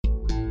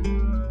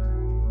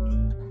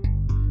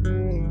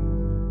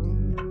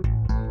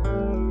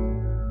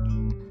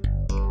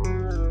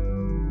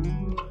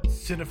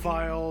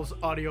Cinephiles,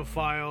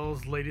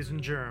 audiophiles, ladies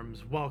and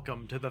germs,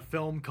 welcome to the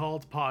Film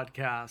Cult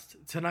Podcast.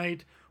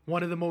 Tonight,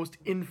 one of the most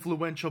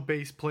influential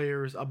bass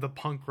players of the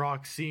punk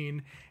rock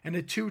scene and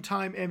a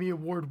two-time Emmy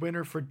Award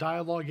winner for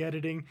dialogue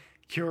editing,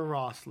 Kira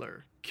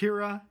Roessler.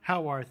 Kira,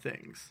 how are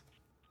things?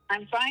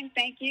 I'm fine,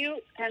 thank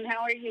you. And how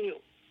are you?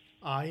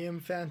 I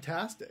am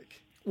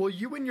fantastic. Well,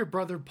 you and your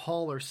brother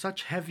Paul are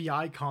such heavy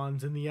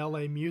icons in the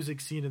LA music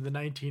scene in the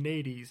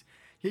 1980s,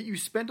 yet you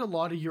spent a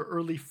lot of your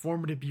early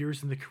formative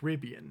years in the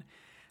Caribbean.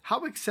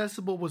 How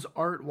accessible was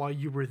art while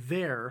you were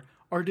there,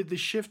 or did the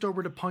shift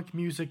over to punk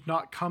music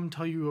not come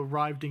till you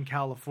arrived in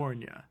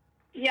California?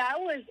 Yeah, I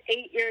was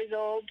 8 years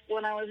old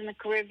when I was in the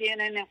Caribbean,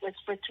 and it was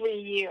for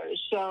 3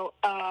 years. So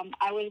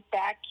I was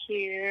back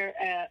here.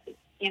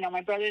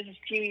 My brother's a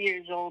few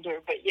years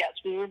older, but yes,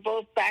 we were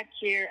both back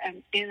here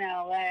in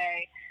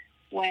LA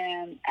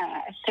when,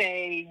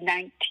 say,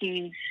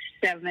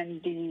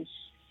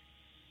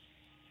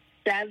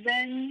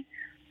 1977,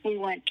 we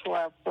went to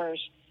our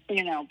first,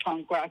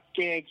 punk rock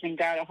gigs and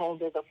got a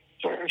hold of the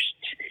first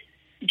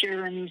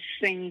Germs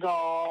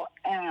single.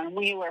 And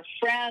we were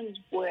friends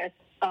with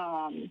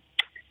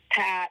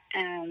Pat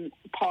and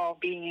Paul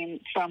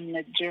Bean from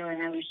the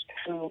Germs,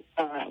 who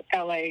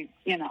LA,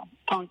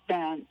 punk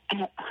band,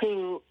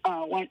 who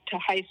went to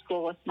high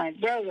school with my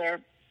brother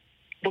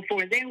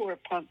before they were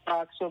punk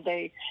rock, so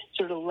they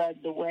sort of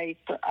led the way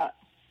for us.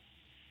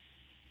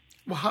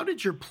 Well, how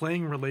did your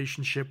playing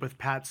relationship with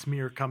Pat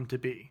Smear come to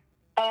be?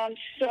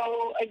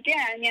 So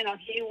again,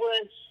 he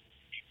was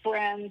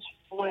friends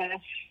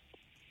with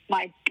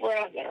my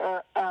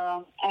brother,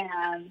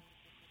 and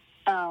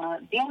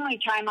the only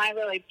time I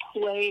really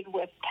played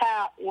with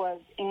Pat was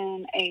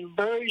in a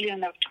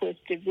version of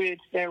Twisted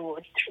Roots. There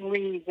were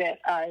three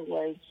that I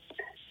was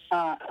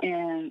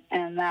in,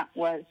 and that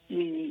was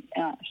the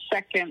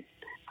second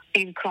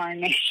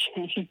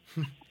incarnation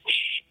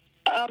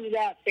of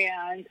that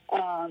band.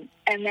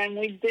 And then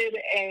we did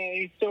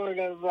a sort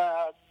of,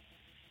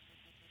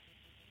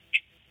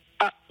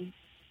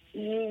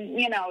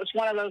 it's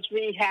one of those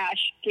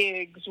rehash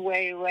gigs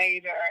way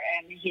later,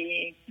 and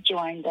he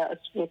joined us,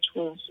 which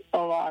was a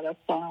lot of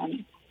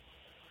fun.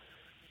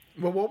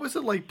 Well, what was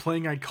it like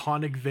playing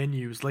iconic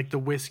venues like the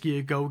Whiskey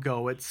A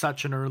Go-Go at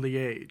such an early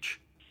age?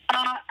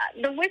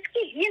 The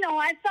Whiskey,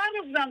 I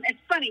thought of them, it's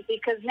funny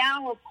because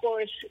now, of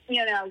course,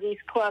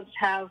 these clubs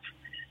have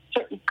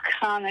certain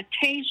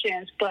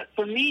connotations, but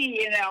for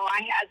me,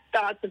 I had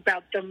thoughts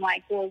about them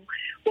like, well,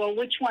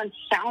 which one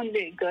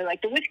sounded good?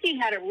 Like the Whiskey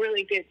had a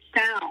really good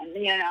sound,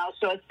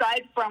 so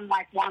aside from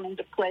like wanting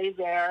to play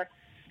there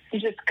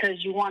just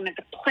because you wanted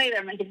to play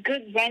there, it's a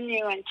good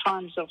venue in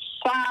terms of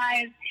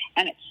size,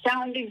 and it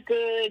sounded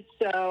good.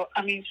 So,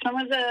 some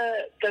of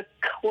the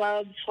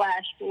club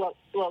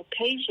 /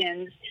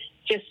 locations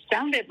just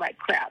sounded like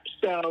crap.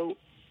 So,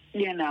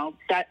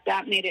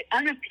 that made it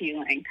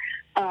unappealing.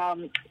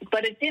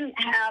 But it didn't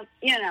have,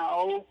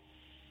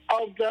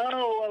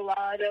 although a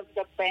lot of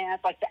the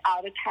bands, like the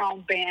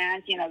out-of-town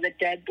bands, the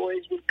Dead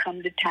Boys would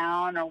come to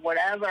town or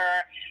whatever,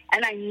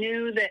 and I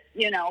knew that,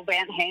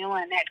 Van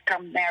Halen had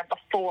come there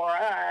before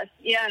us,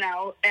 you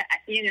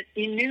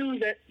knew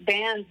that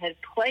bands had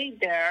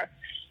played there.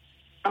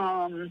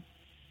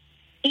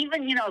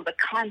 Even, the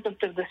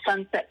concept of the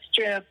Sunset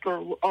Strip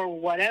or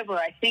whatever,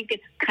 I think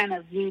it's kind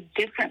of viewed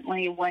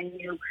differently when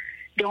you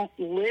don't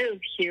live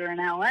here in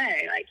LA.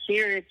 Like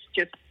here it's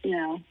just,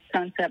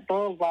 Sunset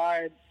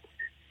Boulevard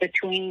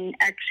between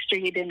X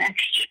Street and X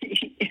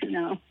Street,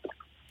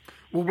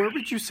 Well, where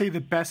would you say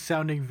the best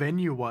sounding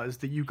venue was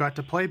that you got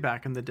to play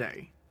back in the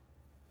day?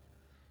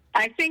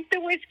 I think the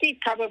Whiskey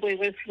probably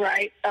was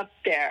right up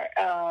there.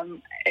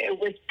 It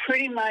was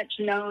pretty much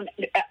known.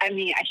 I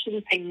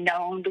shouldn't say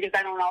known because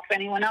I don't know if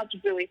anyone else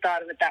really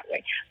thought of it that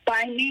way.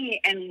 By me,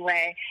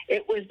 anyway,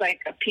 it was like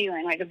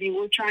appealing. Like if you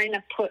were trying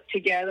to put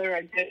together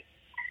a good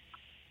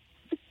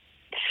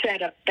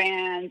set of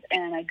bands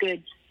and a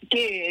good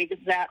gig,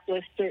 that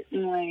was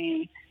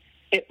certainly,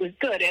 it was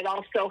good. It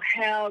also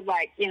held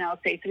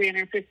say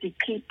 350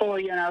 people,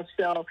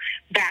 so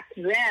back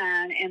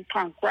then in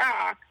punk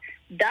rock,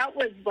 that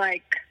was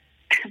like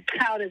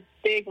about as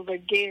big of a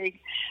gig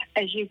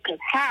as you could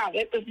have.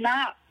 It was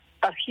not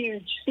a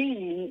huge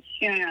scene,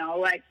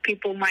 like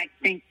people might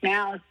think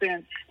now,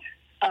 since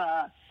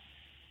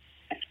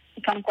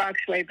punk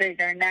rock's way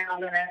bigger now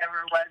than it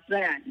ever was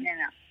then,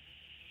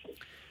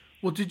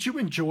 Well, did you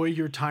enjoy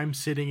your time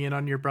sitting in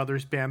on your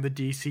brother's band, the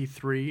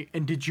DC3,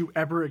 and did you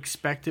ever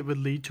expect it would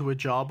lead to a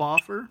job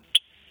offer?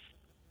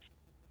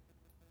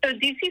 So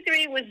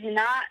DC3 was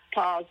not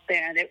Paul's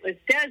band. It was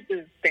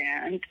Dez's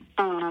band.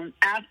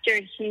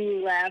 After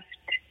he left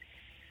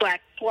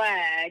Black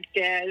Flag,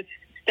 Dez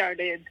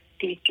started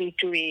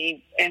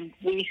DC3, and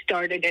we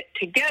started it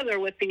together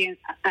with the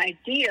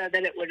idea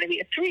that it would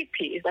be a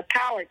three-piece, a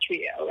power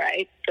trio,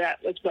 right?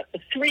 That was what the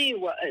three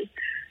was.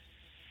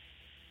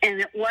 And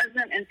it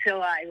wasn't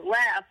until I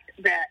left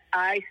that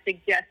I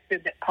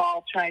suggested that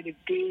Paul try to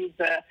do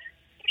the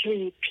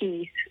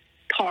three-piece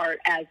part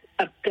as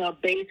the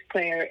bass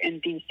player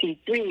in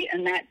DC3,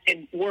 and that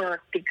didn't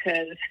work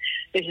because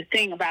there's a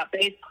thing about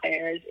bass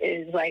players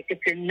is, like, if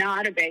you're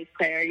not a bass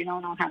player, you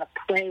don't know how to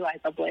play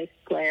like a bass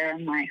player,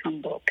 in my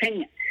humble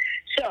opinion.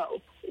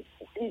 So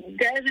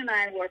Des and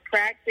I were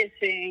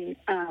practicing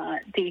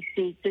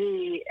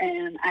DC3,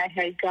 and I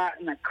had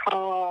gotten a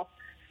call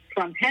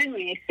from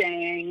Henry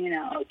saying,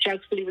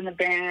 Chuck's leaving the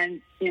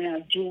band,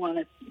 do you want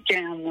to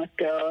jam with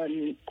Bill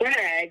and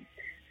Greg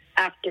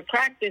after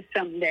practice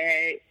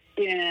someday,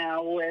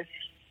 with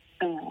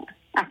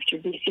after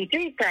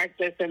DC3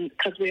 practice, and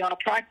because we all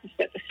practiced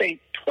at the same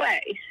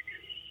place.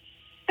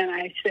 And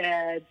I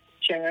said,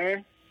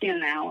 sure,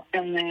 and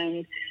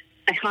then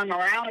I hung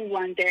around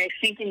one day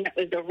thinking it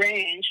was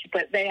arranged,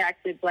 but they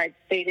acted like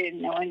they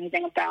didn't know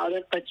anything about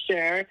it, but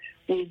sure,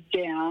 we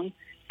jammed.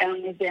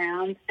 And we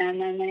jammed,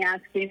 and then they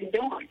asked me to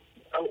join.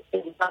 So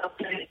it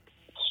was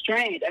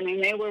strange. I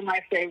mean, they were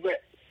my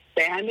favorite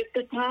band at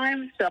the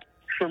time, so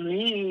for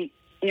me,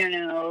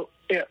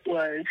 it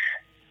was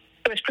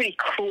pretty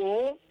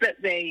cool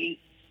that they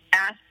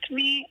asked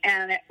me,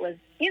 and it was,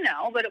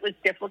 but it was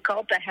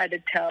difficult. I had to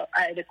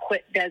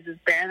quit Dez's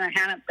band. I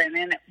hadn't been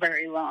in it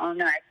very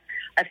long, and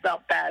I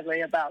felt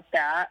badly about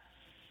that.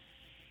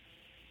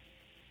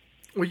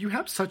 Well, you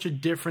have such a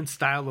different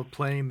style of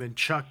playing than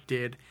Chuck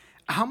did.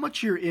 How much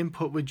of your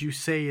input would you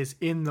say is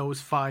in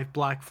those 5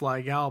 Black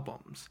Flag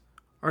albums?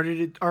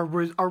 Or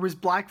was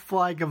Black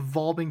Flag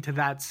evolving to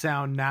that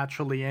sound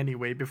naturally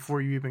anyway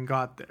before you even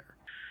got there?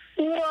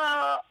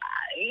 Well,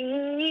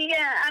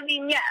 yeah, I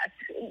mean, yes.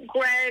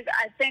 Greg,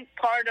 I think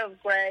part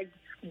of Greg's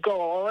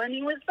goal, and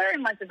he was very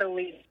much of the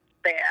lead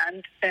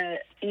band,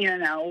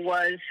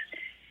 was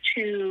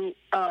to,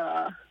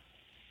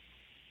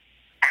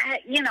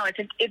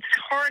 it's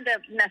hard to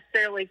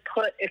necessarily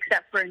put,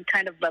 except for in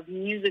kind of a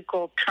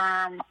musical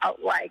term,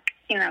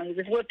 he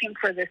was looking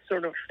for this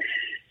sort of,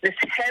 this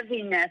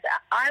heaviness.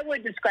 I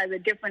would describe the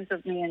difference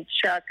of me and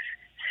Chuck's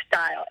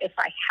style, if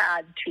I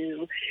had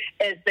to,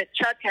 is that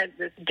Chuck has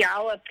this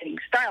galloping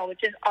style,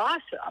 which is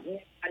awesome.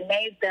 I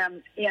made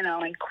them,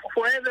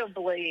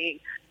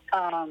 incredibly,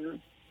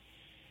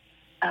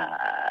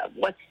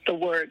 what's the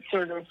word,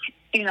 sort of,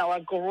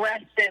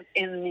 aggressive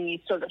in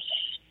the sort of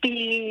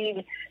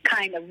speed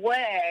kind of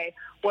way,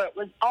 where it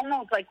was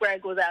almost like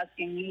Greg was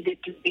asking me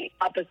to be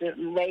opposite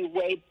and lay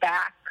way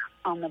back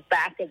on the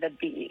back of the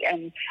beat,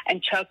 and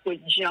Chuck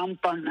would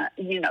jump on the,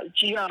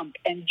 jump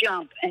and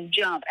jump and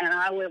jump, and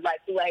I would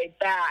lay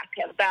back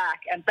and back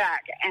and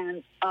back,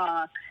 and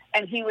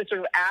he was sort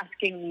of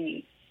asking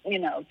me,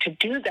 to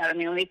do that. I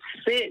mean, we'd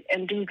sit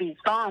and do these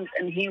songs,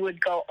 and he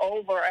would go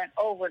over and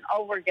over and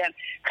over again,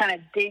 kind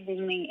of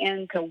digging me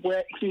into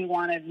what he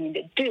wanted me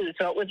to do.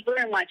 So it was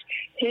very much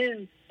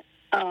his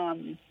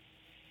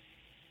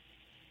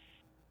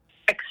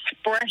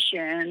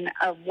expression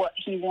of what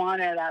he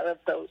wanted out of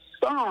those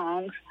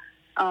songs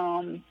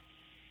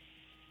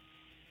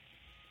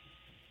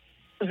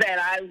that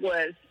I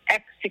was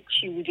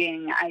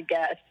executing, I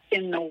guess,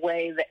 in the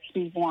way that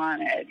he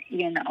wanted.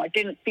 It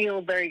didn't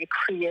feel very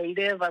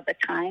creative at the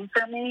time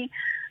for me.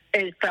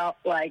 It felt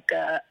like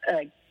a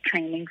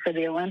training for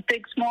the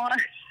Olympics more.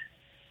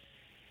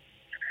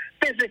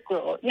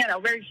 Physical,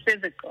 very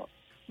physical.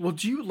 Well,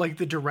 do you like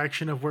the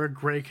direction of where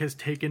Greg has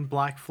taken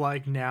Black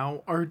Flag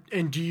now?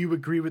 And do you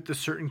agree with the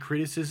certain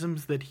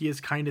criticisms that he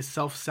is kind of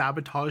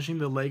self-sabotaging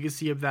the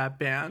legacy of that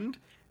band?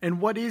 And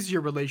what is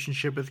your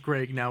relationship with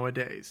Greg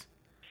nowadays?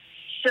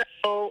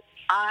 So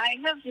I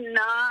have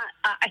not...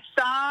 I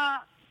saw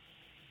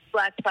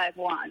Black Flag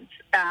once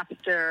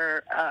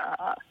after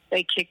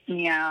they kicked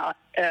me out,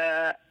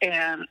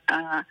 and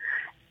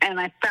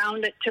I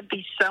found it to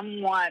be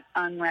somewhat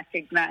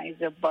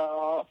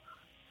unrecognizable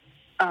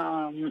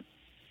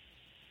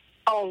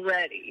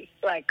already.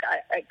 I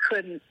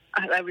couldn't...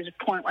 I was at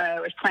a point where I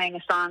was playing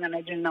a song and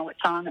I didn't know what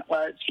song it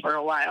was for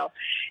a while.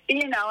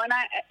 And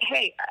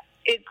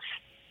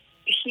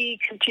he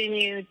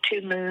continued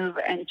to move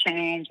and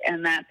change,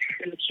 and that's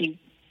who he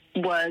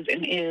was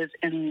and is,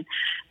 and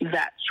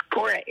that's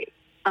great.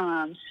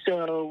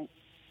 So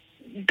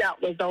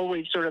that was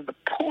always sort of the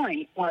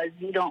point, was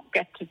you don't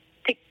get to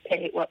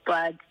dictate what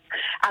Black,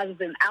 as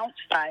an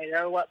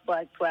outsider, what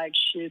Black Flag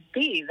should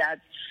be.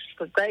 That's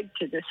for Greg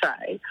to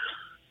decide.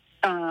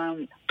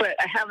 But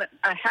I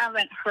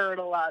haven't heard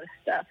a lot of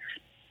stuff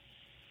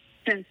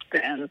since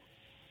then.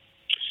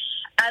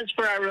 As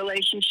for our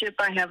relationship,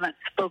 I haven't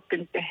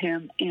spoken to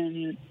him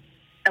in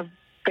a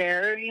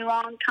very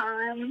long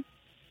time.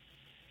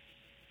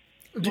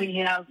 We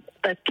have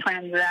a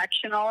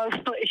transactional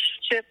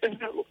relationship,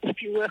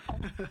 if you will.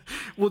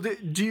 Well,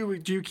 do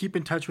you keep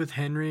in touch with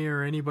Henry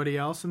or anybody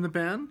else in the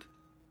band?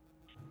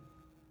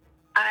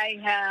 I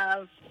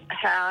have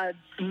had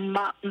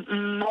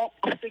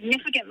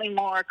significantly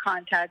more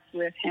contact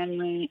with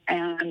Henry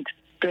and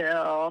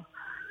Bill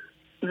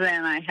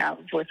than I have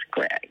with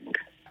Greg.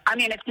 I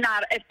mean, it's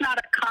not a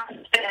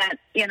constant,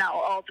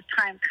 all the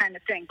time kind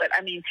of thing. But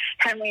I mean,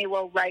 Henry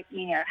will write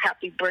me a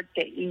happy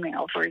birthday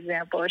email, for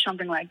example, or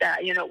something like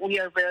that. We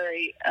are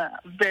very,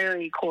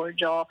 very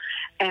cordial,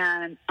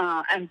 and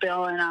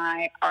Bill and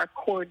I are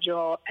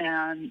cordial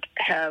and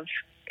have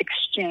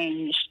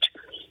exchanged,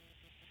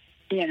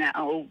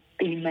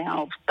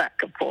 emails back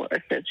and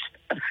forth.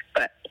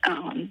 But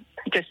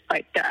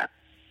despite that,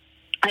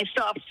 I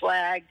saw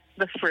Flag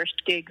the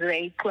first gig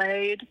they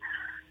played,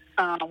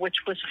 which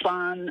was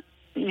fun,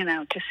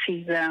 to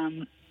see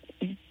them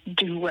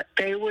do what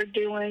they were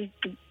doing.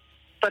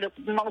 But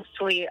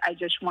mostly I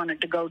just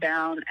wanted to go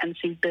down and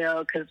see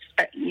Bill because,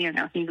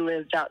 he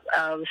lived out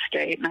of the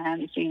state and I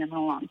hadn't seen him in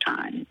a long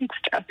time and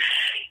stuff.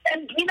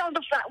 And,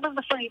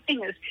 the funny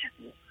thing is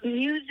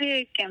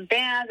music and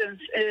bands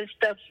and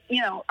stuff,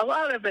 a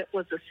lot of it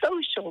was a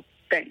social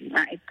thing,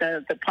 right?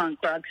 The punk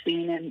rock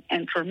scene.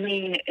 And for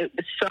me, it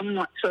was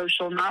somewhat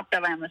social. Not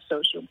that I'm a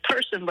social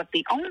person, but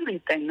the only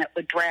thing that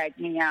would drag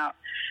me out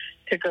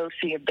to go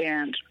see a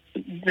band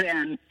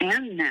then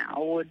and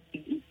now would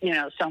be,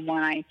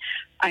 someone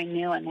I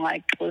knew and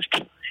liked was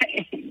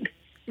playing.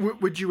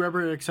 Would you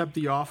ever accept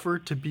the offer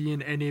to be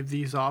in any of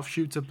these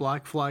offshoots of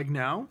Black Flag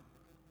now?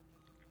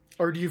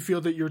 Or do you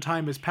feel that your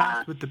time has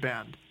passed with the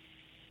band?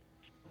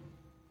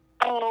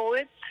 Oh,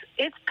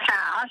 it's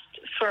passed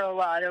for a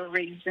lot of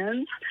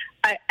reasons.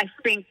 I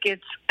think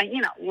it's,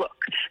 look,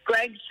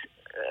 Greg's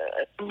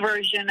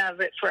version of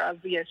it for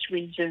obvious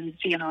reasons,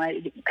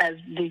 as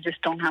they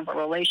just don't have a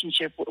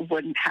relationship,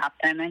 wouldn't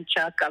happen. And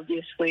Chuck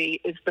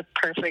obviously is the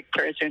perfect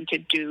person to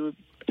do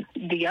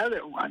the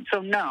other one. So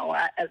no,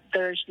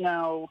 there's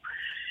no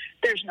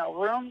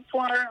room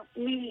for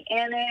me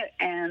in it,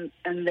 and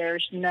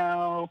there's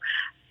no.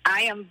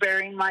 I am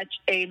very much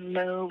a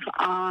move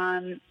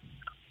on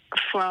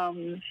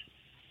from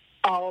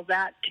all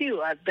that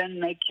too. I've been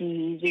making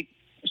music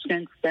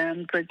since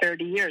then for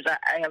 30 years.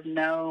 I have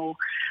no.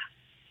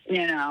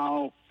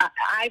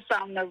 I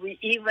found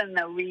even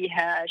the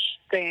rehash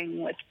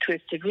thing with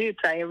Twisted Roots,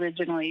 I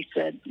originally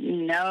said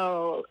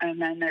no,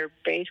 and then their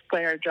bass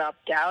player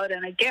dropped out.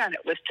 And again,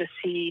 it was to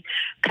see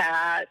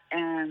Pat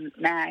and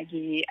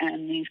Maggie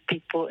and these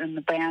people in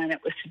the band.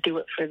 It was to do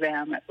it for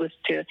them.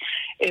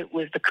 It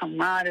was the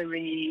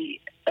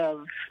camaraderie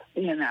of,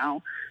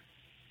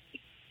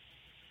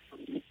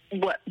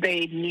 what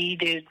they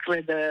needed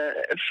for the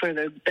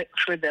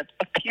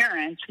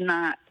appearance,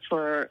 not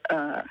for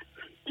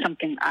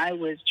something I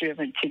was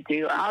driven to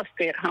do. I'll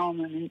stay at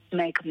home and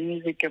make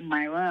music in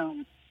my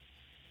room.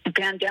 The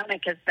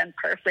pandemic has been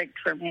perfect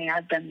for me.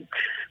 I've been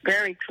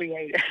very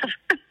creative.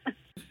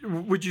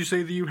 Would you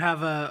say that you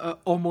have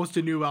almost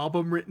a new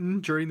album written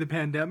during the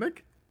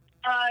pandemic?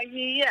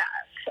 Yes.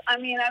 I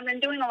mean, I've been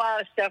doing a lot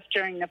of stuff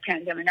during the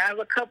pandemic. I have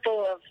a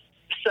couple of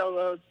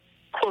solo,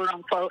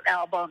 quote-unquote,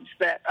 albums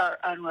that are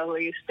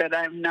unreleased that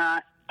I'm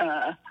not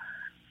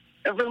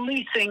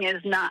releasing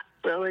is not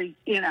really,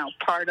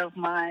 part of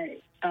my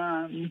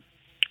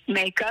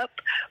makeup.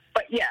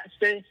 But yes,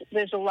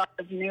 there's a lot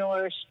of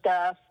newer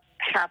stuff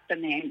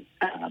happening,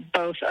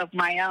 both of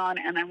my own,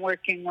 and I'm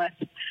working with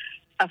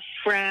a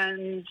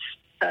friend's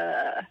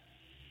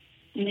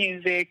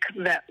music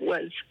that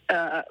was,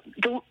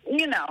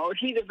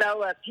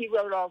 he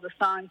wrote all the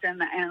songs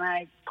and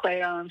I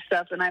play on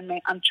stuff, and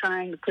I'm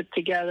trying to put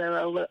together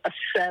a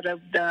set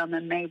of them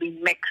and maybe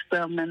mix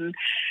them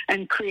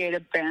and create a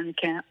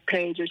Bandcamp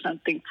page or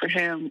something for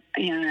him,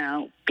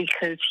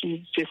 because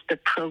he's just a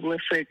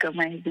prolific,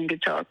 amazing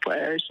guitar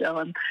player. So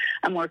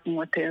I'm working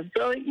with him.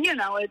 So,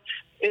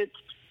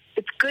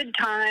 it's good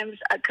times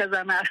because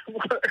I'm out of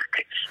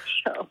work.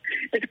 So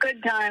it's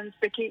good times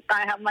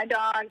I have my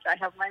dogs, I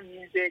have my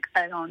music,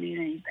 I don't need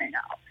anything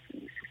else.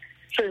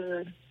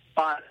 Food,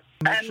 water.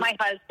 And my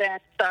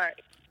husband,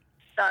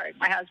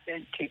 my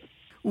husband too.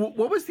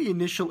 What was the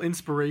initial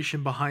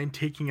inspiration behind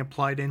taking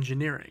applied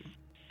engineering?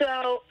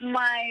 So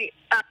my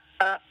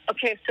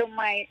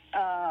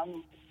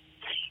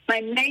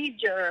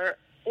major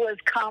was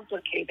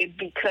complicated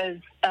because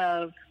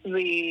of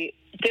the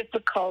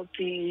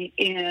difficulty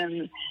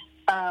in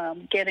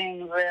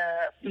getting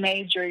the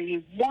major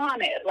you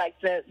wanted.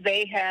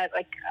 They had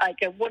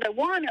what I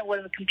wanted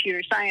was a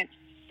computer science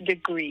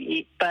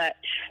degree, but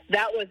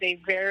that was a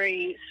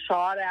very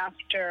sought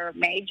after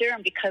major,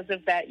 and because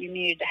of that, you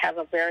needed to have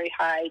a very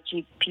high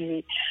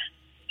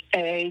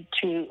GPA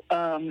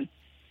to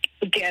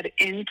get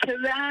into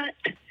that.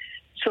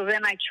 So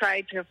then I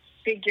tried to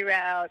figure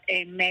out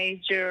a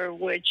major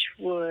which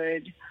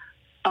would,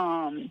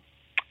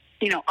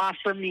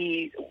 offer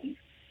me,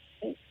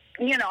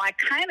 I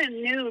kind of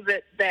knew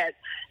that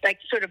like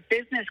sort of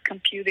business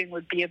computing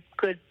would be a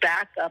good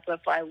backup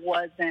if I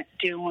wasn't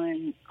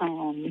doing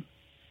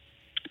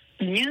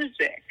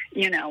music.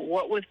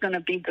 What was going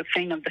to be the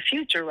thing of the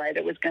future, right?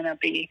 It was going to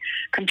be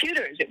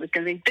computers. It was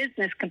going to be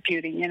business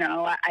computing.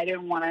 I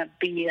didn't want to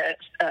be a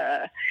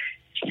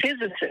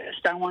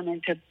physicist. I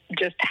wanted to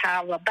just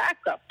have a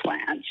backup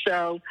plan.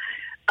 So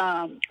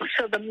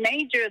the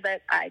major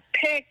that I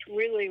picked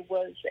really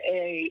was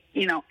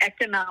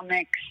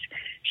economics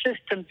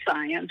system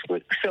science,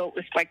 so it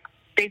was like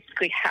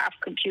basically half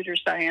computer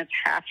science,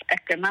 half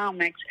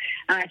economics.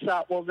 And I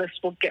thought, well, this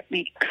will get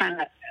me kind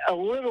of a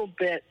little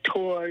bit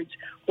towards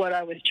what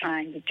I was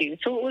trying to do.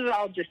 So it was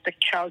all just a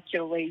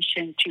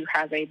calculation to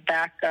have a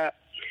backup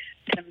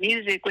to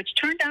music, which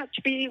turned out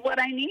to be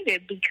what I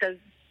needed because,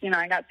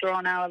 I got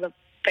thrown out of the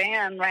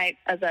band right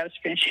as I was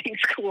finishing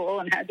school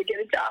and had to get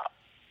a job.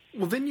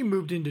 Well, then you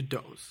moved into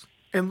Doze.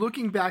 And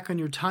looking back on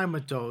your time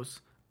at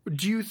Doze,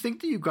 do you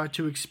think that you got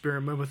to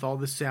experiment with all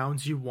the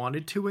sounds you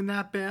wanted to in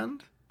that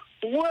band?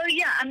 Well,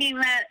 yeah,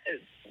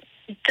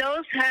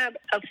 Doze had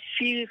a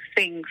few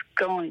things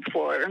going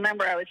for it.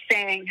 Remember, I was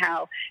saying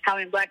how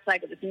in Black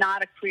Flag it was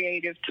not a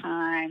creative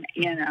time,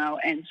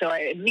 and so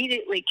I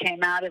immediately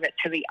came out of it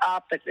to the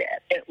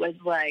opposite. It was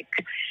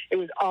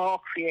all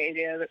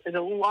creative. It was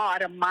a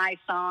lot of my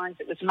songs.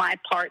 It was my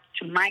parts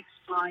to Mike's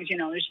songs. It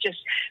was just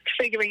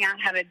figuring out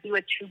how to do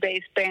a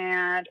 2-bass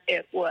band.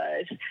 It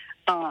was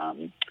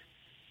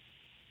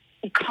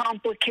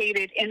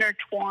complicated,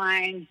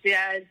 intertwined,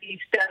 jazzy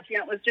stuff.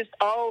 It was just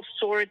all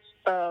sorts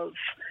of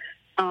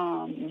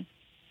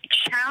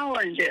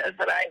challenges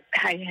that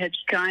I had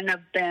kind of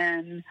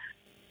been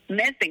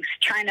missing.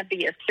 Trying to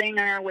be a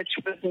singer, which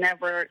was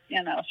never,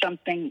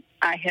 something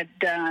I had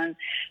done.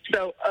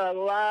 So a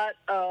lot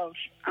of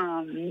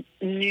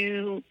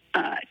new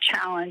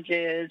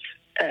challenges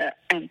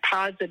and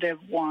positive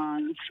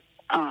ones.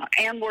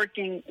 And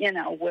working,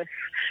 with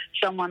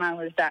someone I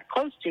was that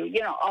close to,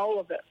 all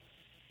of it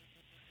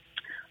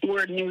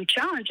were new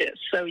challenges.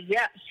 So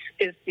yes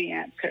is the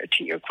answer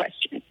to your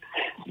question.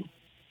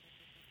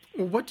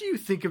 Well, what do you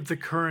think of the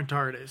current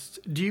artists?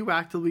 Do you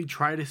actively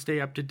try to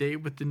stay up to date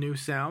with the new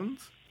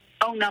sounds?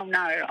 Oh, no,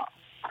 not at all.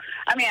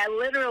 I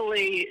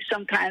literally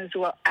sometimes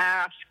will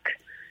ask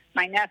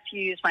my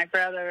nephews, my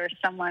brother, or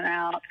someone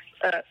else,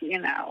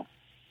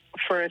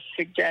 for a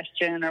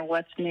suggestion or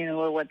what's new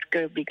or what's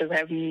good because I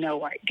have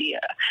no idea.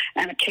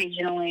 And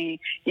occasionally,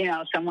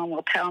 someone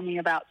will tell me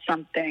about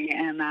something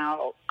and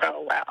I'll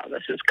go, wow,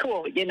 this is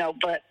cool,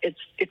 but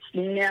it's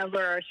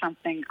never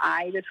something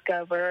I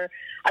discover.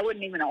 I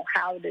wouldn't even know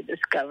how to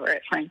discover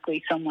it,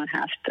 frankly. Someone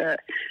has to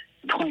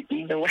point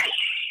me the way.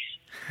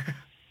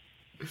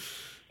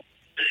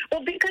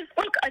 Well, because,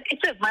 look, it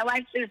is. My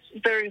life is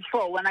very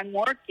full. When I'm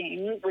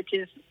working, which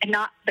has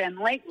not been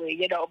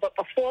lately, but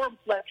before,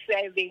 let's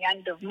say, the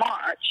end of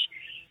March,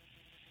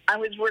 I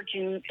was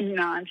working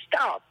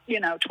nonstop,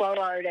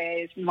 12-hour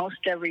days, most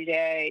every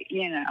day,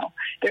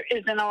 There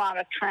isn't a lot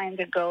of time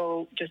to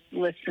go just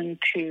listen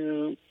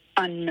to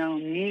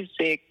unknown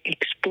music,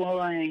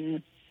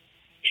 exploring.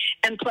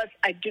 And plus,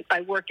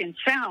 I work in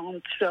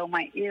sound, so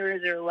my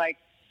ears are like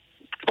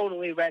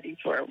totally ready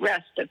for a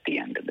rest at the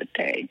end of the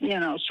day,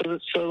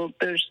 so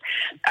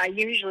I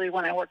usually,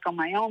 when I work on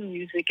my own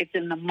music, it's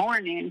in the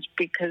mornings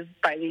because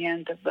by the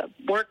end of the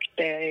work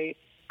day,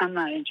 I'm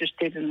not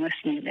interested in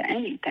listening to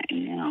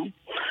anything,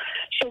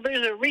 So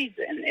there's a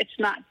reason.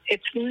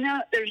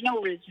 There's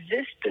no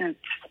resistance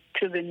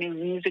to the new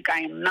music. I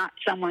am not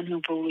someone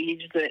who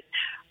believes that,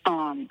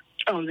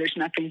 there's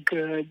nothing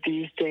good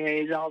these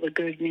days. All the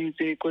good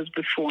music was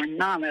before.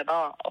 Not at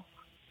all.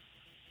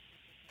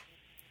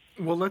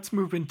 Well, let's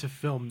move into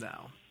film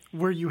now,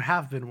 where you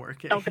have been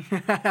working.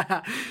 Okay.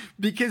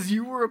 Because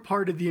you were a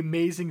part of the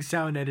amazing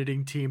sound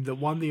editing team that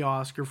won the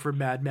Oscar for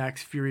Mad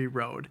Max Fury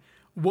Road.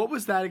 What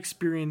was that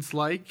experience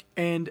like?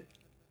 And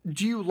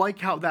do you like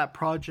how that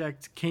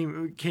project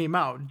came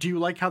out? Do you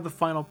like how the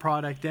final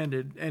product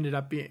ended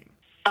up being?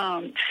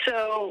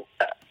 So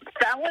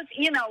that was,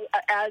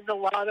 as a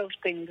lot of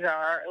things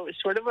are, it was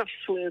sort of a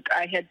fluke.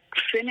 I had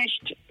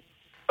finished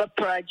a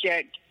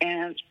project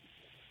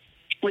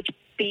which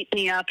beat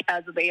me up,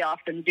 as they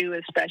often do,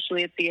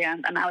 especially at the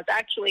end. And I was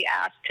actually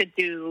asked to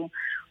do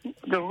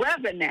The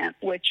Revenant,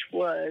 which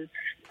was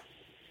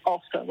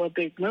also a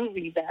big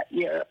movie that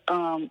year.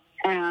 And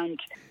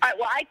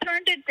I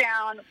turned it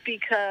down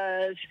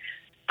because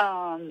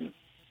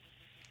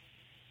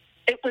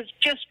it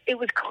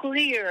was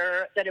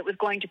clear that it was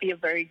going to be a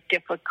very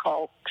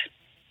difficult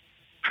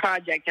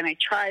project, and I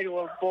try to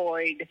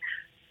avoid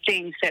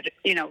things that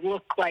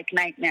look like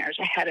nightmares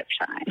ahead of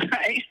time,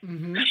 right?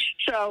 Mm-hmm.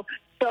 So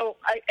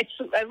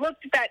I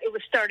looked at that. It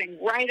was starting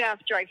right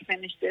after I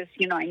finished this.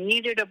 I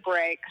needed a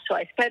break, so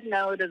I said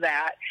no to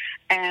that.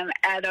 And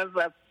out of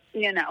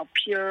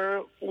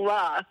pure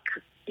luck,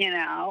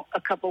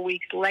 a couple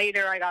weeks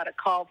later, I got a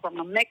call from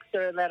a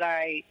mixer that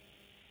I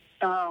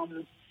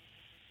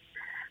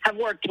have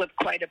worked with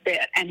quite a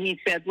bit, and he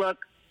said, "Look,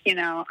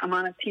 I'm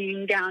on a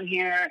team down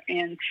here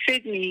in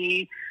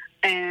Sydney,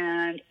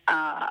 and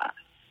I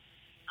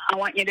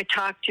want you to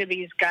talk to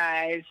these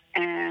guys,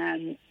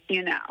 and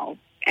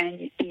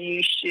and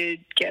you should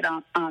get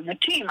on the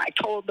team." I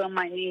told them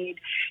we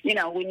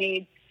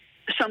need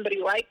somebody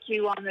like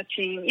you on the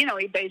team.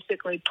 He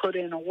basically put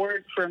in a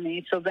word for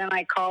me. So then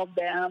I called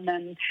them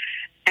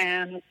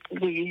and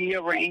we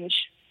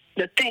arranged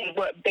the thing.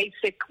 But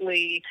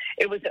basically,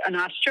 it was an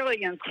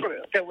Australian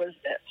crew. There was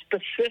a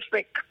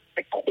specific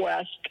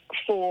request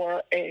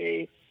for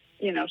a,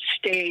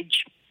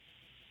 stage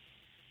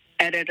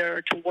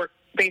editor to work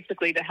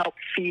basically to help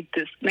feed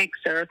this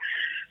mixer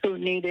who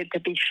needed to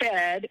be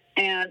fed,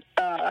 and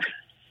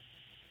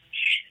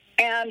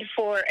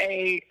for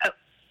a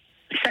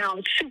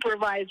sound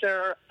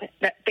supervisor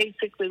that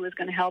basically was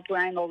going to help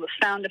wrangle the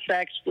sound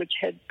effects, which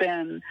had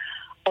been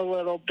a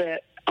little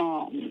bit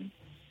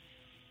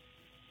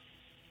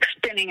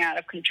spinning out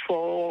of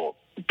control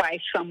by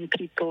some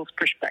people's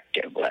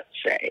perspective, let's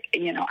say.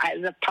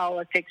 The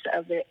politics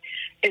of it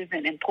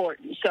isn't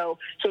important. So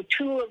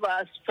two of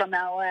us from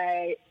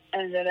LA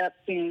ended up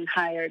being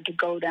hired to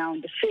go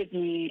down to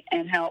Sydney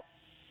and help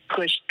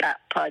push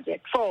that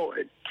project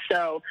forward.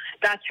 So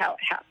that's how it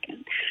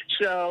happened.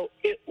 So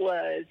it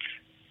was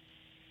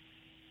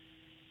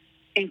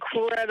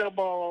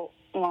incredible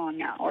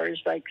long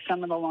hours, like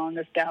some of the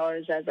longest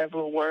hours I've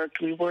ever worked.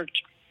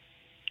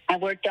 I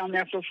worked down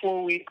there for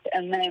 4 weeks,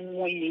 and then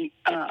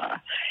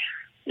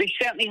they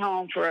sent me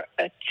home for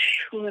a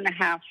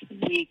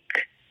 2.5-week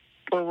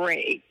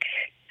break.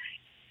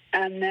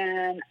 And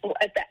then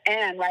at the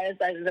end, right as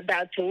I was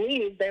about to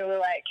leave, they were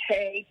like,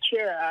 "Hey,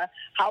 Kira,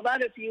 how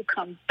about if you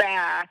come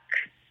back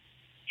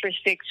for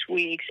 6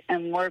 weeks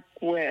and work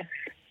with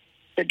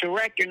the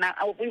director?" Now,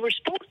 we were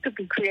supposed to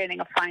be creating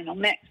a final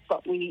mix,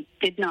 but we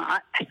did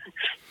not.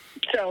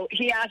 So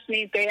they asked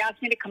me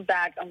to come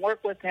back and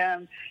work with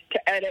him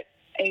to edit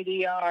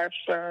ADR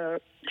for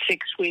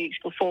 6 weeks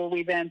before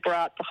we then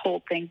brought the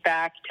whole thing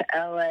back to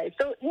LA.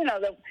 So,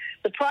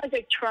 the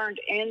project turned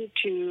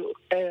into,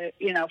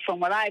 from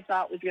what I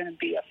thought was going to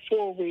be a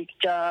 4-week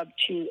job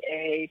to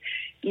a,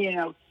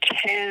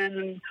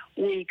 10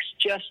 weeks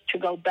just to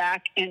go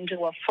back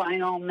into a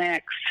final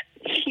mix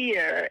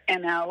here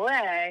in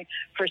LA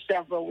for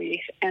several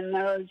weeks. And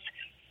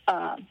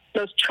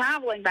those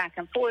traveling back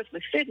and forth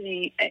with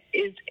Sydney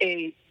is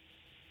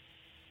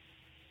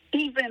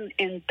even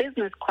in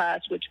business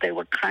class, which they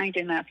were kind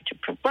enough to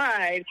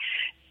provide,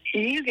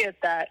 you get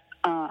that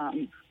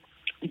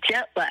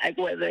jet lag,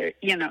 whether,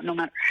 no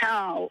matter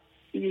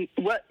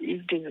what you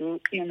do,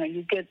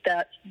 you get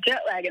that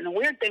jet lag. And the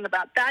weird thing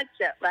about that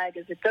jet lag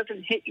is it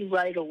doesn't hit you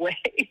right away.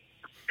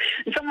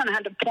 Someone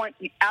had to point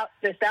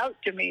this out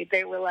to me.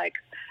 They were like,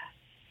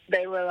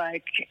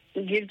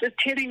 "You're just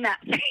hitting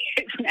that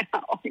phase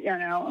now,"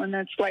 and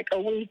it's like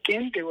a week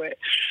into it.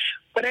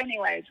 But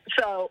anyways,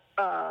 so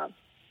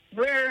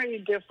very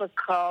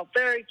difficult,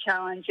 very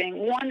challenging,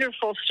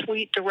 wonderful,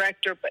 sweet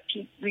director, but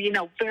he,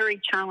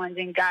 very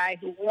challenging guy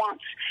who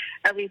wants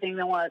everything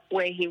the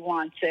way he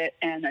wants it,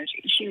 and there's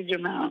a huge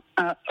amount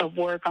of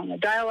work on the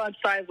dialogue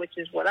side, which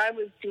is what I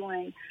was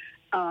doing,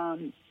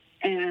 and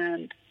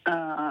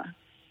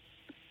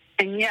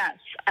yes,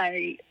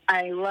 I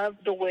love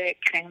the way it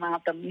came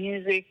out. The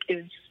music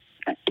is,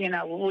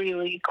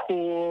 really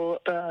cool.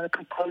 The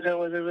composer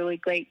was a really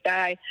great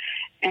guy,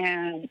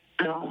 and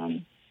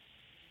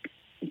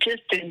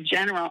just in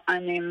general, I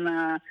mean,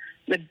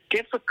 the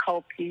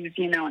difficulties,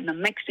 in the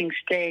mixing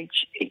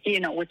stage,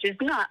 which is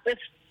not, this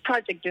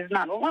project is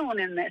not alone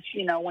in this,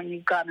 when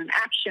you've got an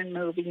action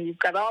movie, and you've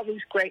got all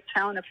these great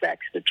sound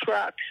effects, the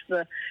trucks,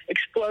 the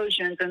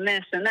explosions, and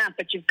this and that,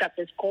 but you've got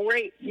this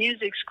great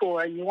music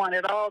score, and you want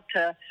it all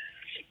to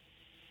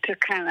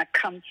kind of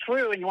come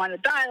through, and you want the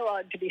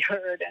dialogue to be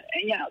heard,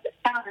 and the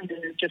sound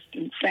is just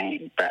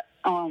insane. But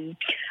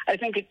I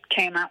think it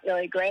came out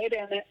really great,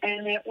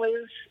 and it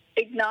was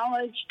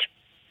acknowledged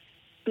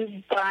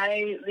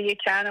by the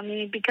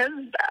Academy because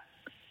of that.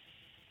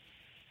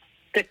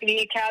 The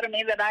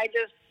Academy that I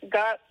just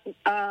got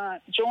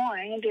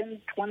joined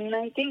in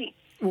 2019.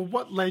 Well,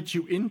 what led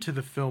you into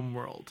the film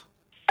world?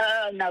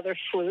 Another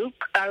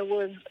fluke. I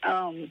was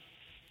in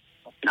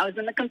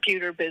the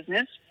computer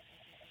business,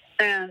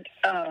 and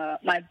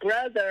my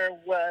brother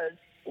was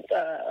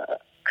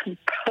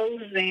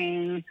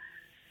composing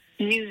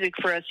music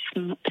for a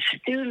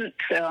student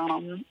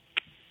film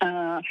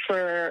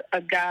for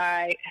a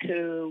guy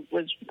who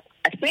was,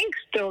 I think,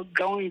 still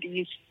going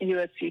to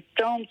USC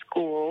Film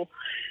School,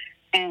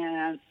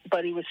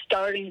 but he was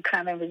starting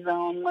kind of his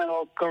own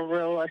little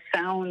guerrilla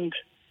sound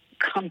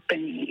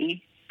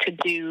company to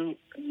do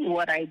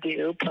what I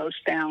do, post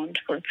sound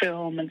for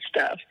film and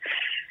stuff.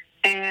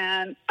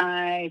 And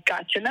I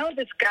got to know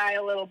this guy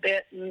a little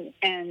bit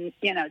and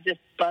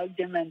just bugged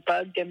him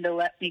to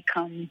let me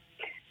come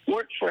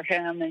work for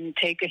him and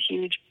take a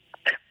huge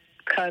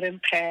cut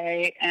and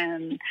pay,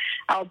 and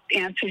I'll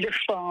answer your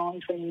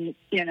phones and,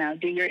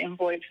 do your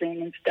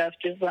invoicing and stuff.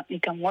 Just let me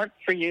come work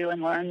for you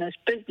and learn this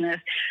business.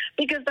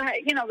 Because,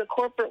 the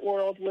corporate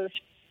world was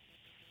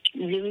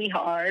really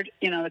hard.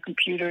 The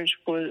computers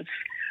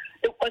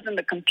it wasn't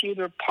the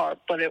computer part,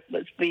 but it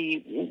was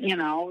the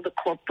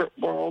corporate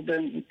world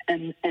and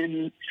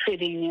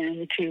fitting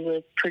into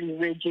a pretty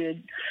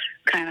rigid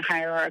kind of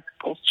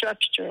hierarchical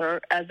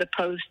structure, as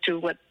opposed to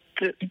what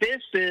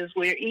this is,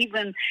 where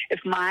even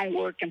if my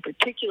work in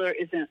particular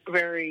isn't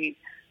very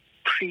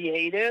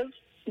creative,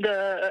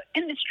 the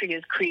industry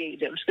is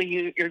creative. So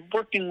you're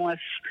working with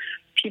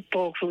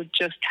people who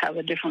just have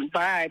a different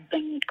vibe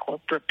than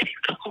corporate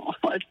people.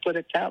 Let's put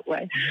it that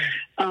way.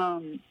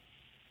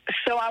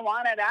 So I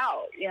wanted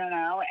out,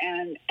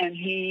 and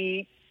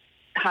he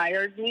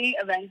hired me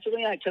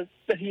eventually. I took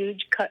the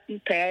huge cut in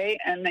pay,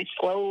 and I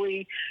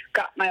slowly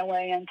got my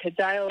way into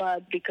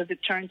dialogue because it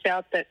turns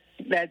out that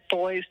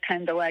boys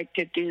tend to like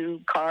to do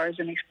cars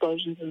and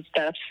explosions and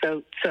stuff.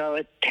 So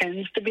it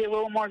tends to be a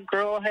little more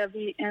girl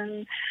heavy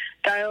in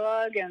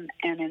dialogue, and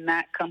in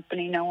that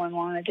company, no one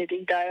wanted to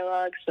do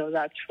dialogue, so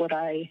that's what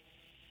I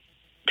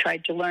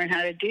tried to learn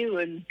how to do,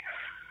 and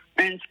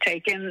it's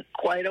taken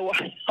quite a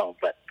while,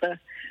 but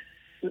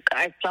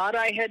I thought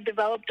I had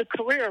developed a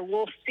career.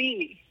 We'll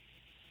see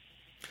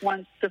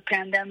once the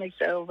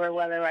pandemic's over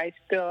whether I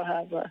still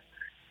have a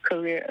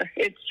career.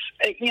 It's,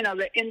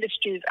 the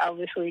industry's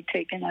obviously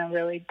taken a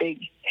really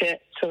big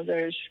hit, so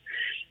there's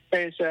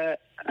a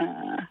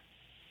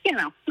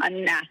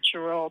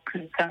natural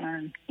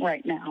concern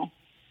right now.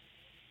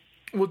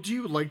 Well, do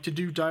you like to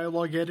do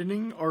dialogue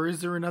editing, or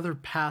is there another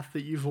path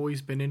that you've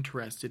always been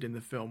interested in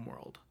the film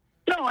world?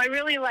 No, I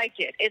really like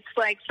it. It's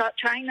like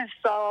trying to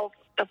solve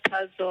a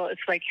puzzle.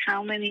 It's like,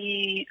 how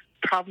many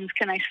problems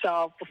can I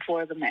solve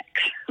before the mix,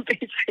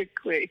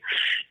 basically.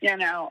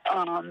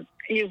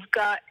 You've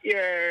got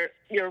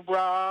your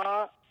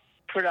raw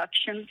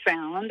production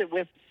sound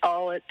with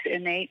all its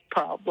innate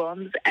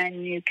problems,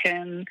 and you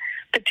can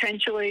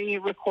potentially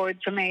record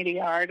some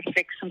ADR to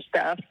fix some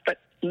stuff, but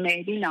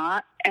maybe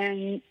not,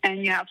 and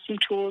you have some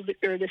tools at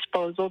your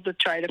disposal to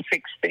try to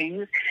fix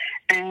things,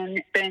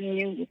 and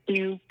then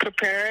you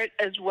prepare it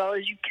as well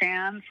as you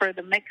can for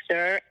the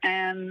mixer,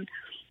 and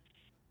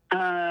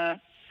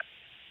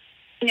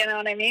you know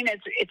what I mean?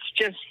 It's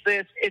just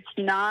this. It's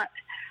not.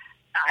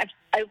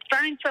 I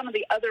find some of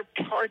the other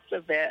parts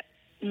of it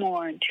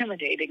more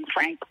intimidating,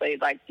 frankly.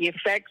 Like the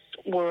effects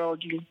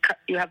world, you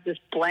have this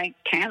blank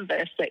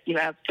canvas that you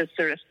have to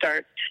sort of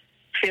start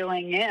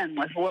filling in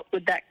with what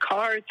would that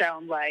car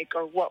sound like,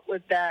 or what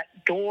would that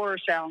door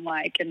sound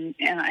like, and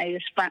I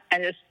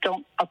just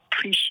don't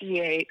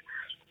appreciate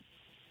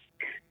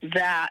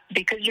that,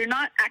 because you're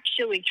not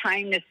actually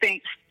trying to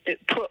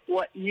put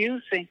what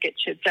you think it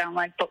should sound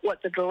like, but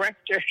what the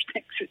director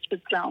thinks it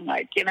should sound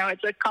like.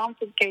 It's a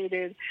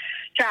complicated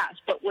task.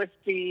 But with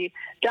the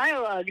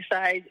dialogue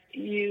side,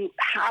 you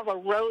have a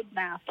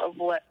roadmap of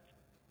what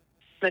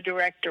the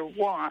director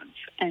wants,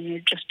 and you're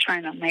just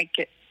trying to make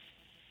it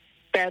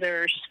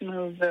better,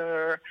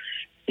 smoother,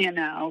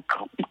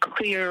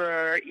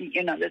 clearer.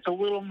 There's a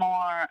little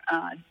more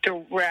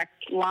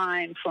direct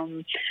line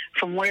from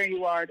where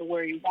you are to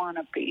where you want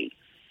to be.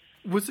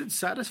 Was it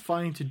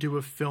satisfying to do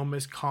a film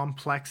as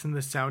complex in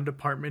the sound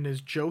department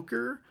as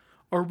Joker?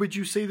 Or would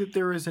you say that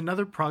there is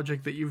another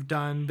project that you've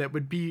done that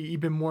would be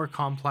even more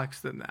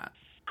complex than that?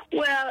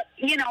 Well,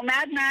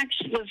 Mad Max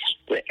was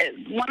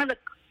one of the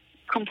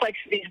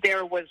complexities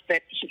there was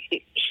that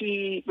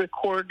he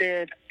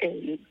recorded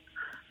a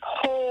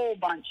whole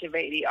bunch of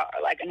ADR,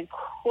 like an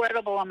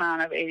incredible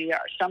amount of ADR,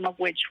 some of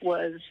which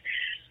was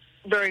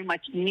very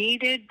much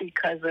needed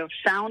because of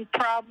sound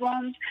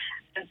problems,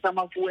 and some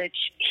of which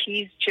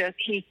he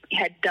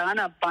had done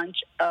a bunch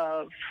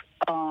of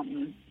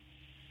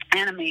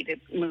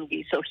animated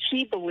movies. So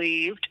he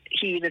believed,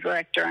 the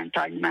director I'm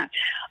talking about,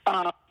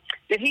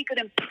 that he could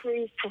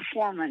improve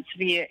performance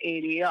via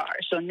ADR.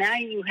 So now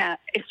you have,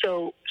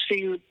 so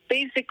you're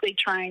basically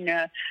trying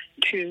to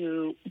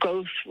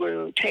go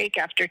through take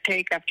after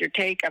take after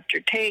take after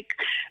take,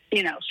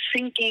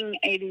 syncing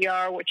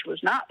ADR, which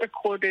was not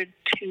recorded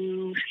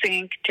to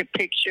sync to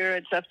picture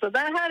and stuff. So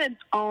that had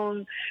its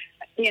own,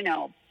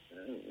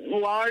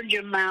 large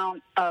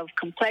amount of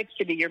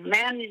complexity. You're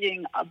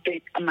managing a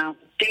big amount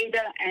of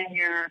data, and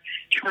you're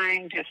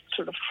trying to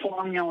sort of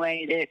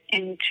formulate it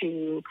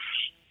into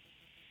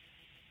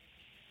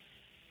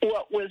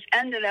what was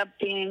ended up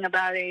being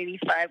about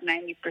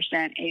 85-90%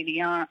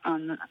 ADR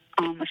on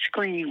the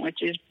screen,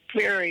 which is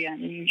very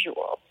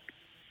unusual.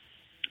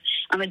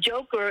 On the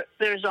Joker,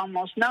 there's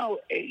almost no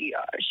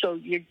ADR, so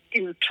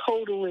you're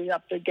totally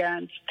up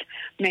against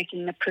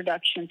making the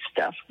production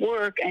stuff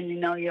work, and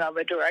you have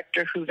a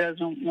director who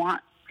doesn't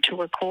want to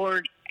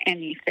record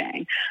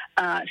anything.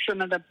 Some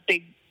of the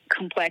big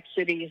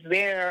complexities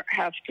there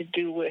have to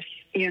do with,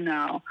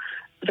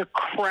 the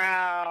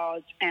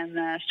crowds and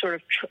the sort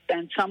of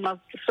and some of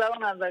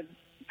the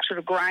sort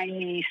of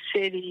grimy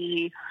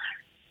city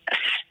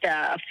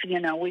stuff.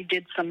 We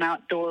did some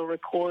outdoor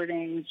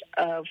recordings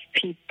of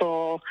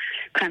people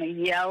kind of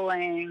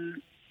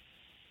yelling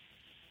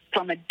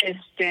from a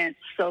distance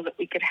so that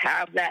we could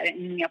have that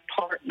in the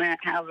apartment,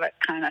 have it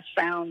kind of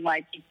sound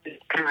like you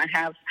kind of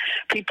have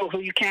people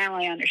who you can't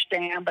really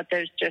understand, but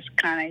there's just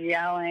kind of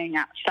yelling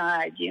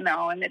outside,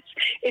 and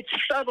it's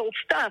subtle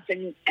stuff,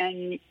 and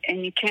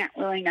you can't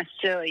really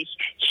necessarily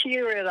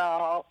hear it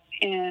all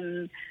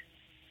if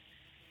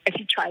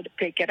you try to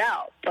pick it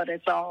out, but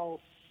it's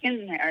all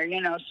in there,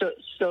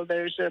 so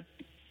there's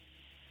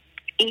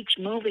each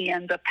movie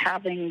ends up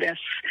having this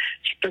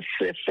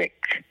specific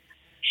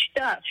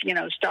stuff.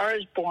 Star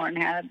is Born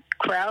had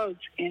crowds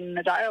in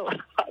the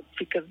dialogue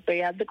because they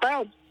had the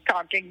crowds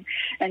talking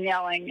and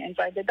yelling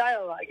inside the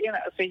dialogue,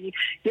 so you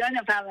end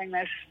up having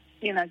this,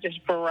 just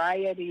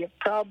variety of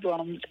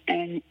problems,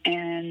 and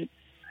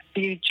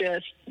you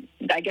just,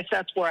 I guess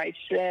that's where I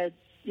said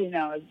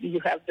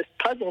you have this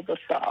puzzle to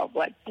solve.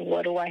 Like,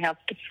 what do I have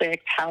to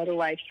fix? How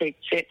do I fix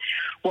it?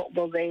 What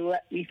will they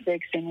let me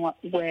fix in what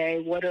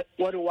way? What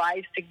do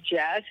I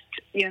suggest,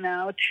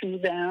 to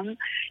them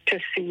to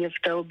see if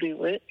they'll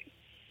do it?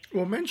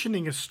 Well,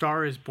 mentioning A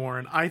Star is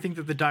Born, I think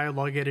that the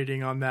dialogue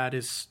editing on that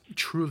is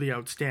truly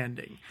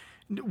outstanding.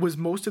 Was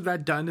most of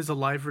that done as a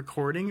live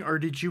recording, or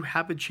did you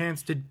have a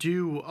chance to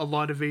do a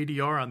lot of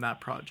ADR on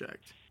that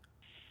project?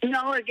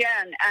 No,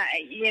 again,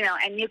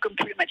 and you can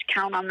pretty much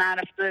count on that.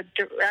 If the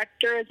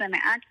director is an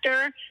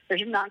actor,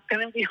 there's not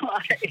going to be a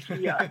lot of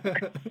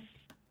ADR.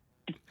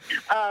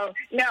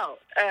 No,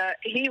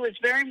 he was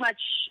very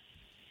much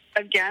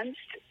against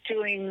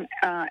doing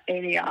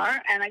ADR.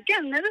 And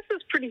again, this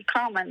is pretty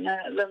common.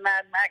 The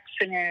Mad Max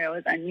scenario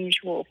is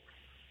unusual.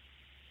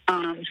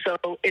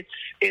 So it's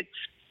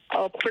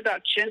all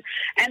production.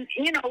 And,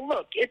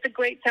 look, it's a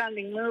great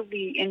sounding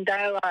movie in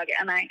dialogue,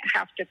 and I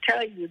have to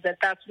tell you that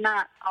that's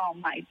not all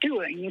my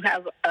doing. You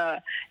have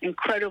an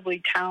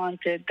incredibly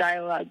talented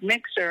dialogue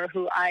mixer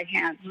who I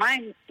hand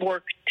my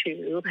work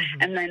to,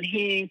 and then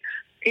he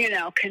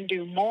can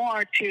do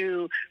more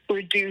to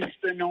reduce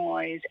the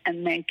noise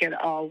and make it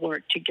all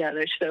work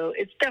together. So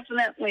it's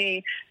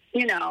definitely,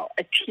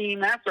 a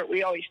team effort.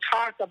 We always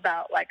talk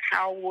about, like,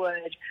 how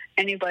would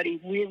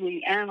anybody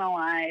really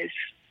analyze,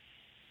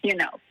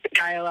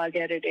 dialogue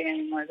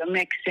editing or the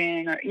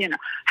mixing, or,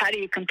 how do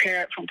you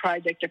compare it from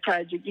project to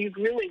project? You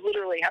really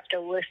literally have to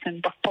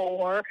listen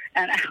before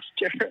and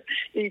after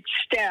each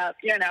step,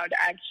 to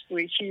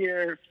actually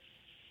hear.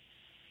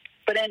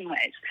 But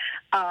anyways,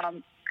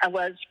 I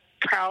was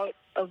proud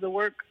of the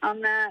work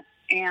on that,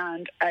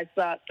 and I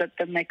thought that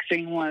the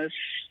mixing was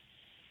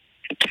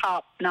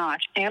top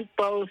notch, and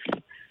both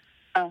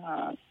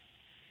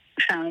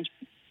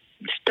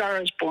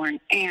Star is Born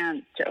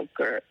and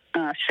Joker,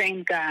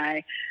 same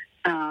guy,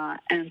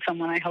 and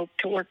someone I hope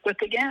to work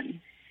with again.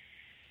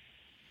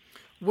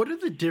 What are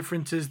the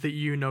differences that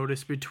you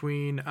notice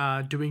between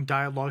doing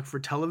dialogue for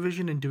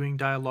television and doing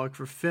dialogue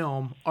for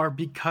film? Or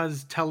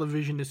because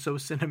television is so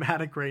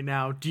cinematic right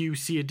now, do you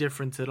see a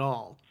difference at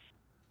all?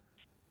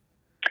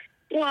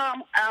 Well,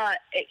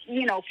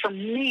 for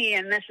me,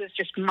 and this is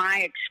just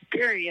my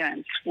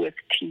experience with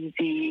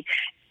TV,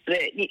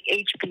 the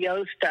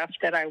HBO stuff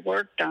that I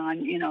worked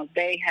on,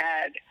 they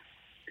had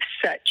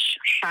such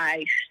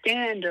high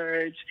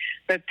standards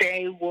that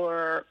they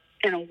were,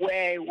 in a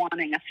way,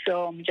 wanting a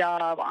film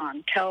job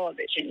on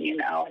television,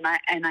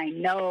 and I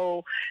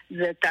know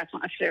that that's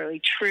not necessarily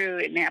true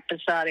in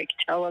episodic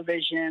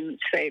television,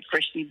 say for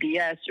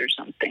CBS or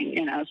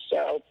something,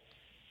 so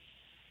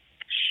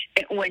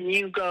when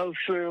you go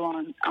through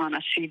on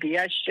a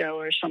CBS show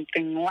or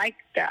something like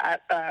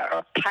that, or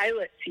a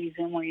pilot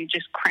season where you're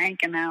just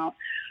cranking out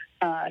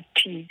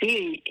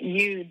TV,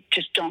 you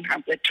just don't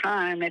have the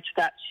time. It's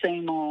that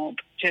same old,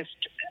 just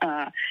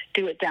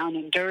do it down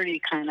and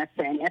dirty kind of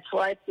thing. It's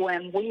like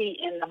when we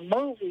in the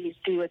movies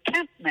do a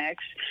temp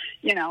mix,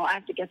 I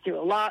have to get through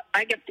a lot.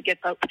 I get to get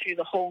up through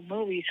the whole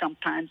movie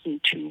sometimes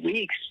in 2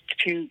 weeks,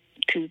 3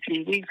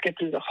 weeks, get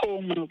through the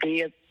whole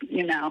movie,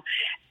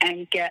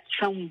 and get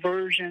some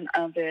version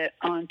of it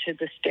onto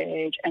the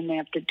stage, and they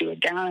have to do a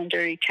down and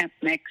dirty temp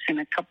mix in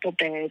a couple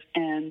days,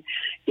 and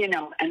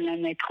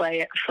then they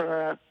play it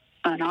for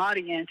an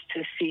audience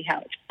to see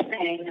how it's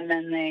playing, and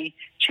then they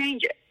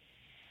change it.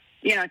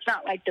 It's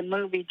not like the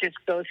movie just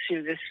goes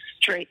through this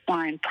straight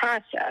line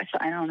process.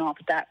 I don't know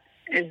if that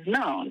is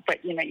known, but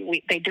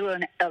they do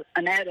an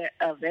edit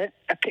of it,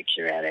 a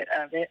picture edit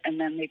of it, and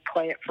then they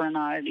play it for an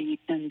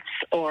audience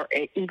or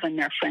even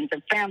their friends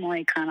and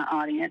family kind of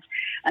audience,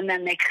 and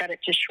then they cut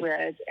it to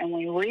shreds, and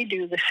we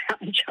redo the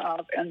sound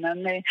job, and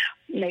then they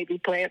maybe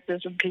play it for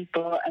some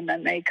people, and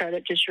then they cut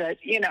it to shreds.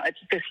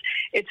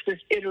 It's this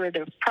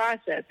iterative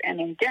process,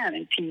 and again,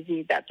 in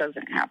TV that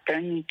doesn't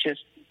happen.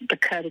 The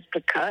cut is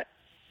the cut.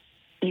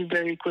 You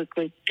very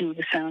quickly do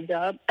the sound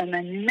job, and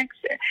then you mix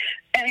it.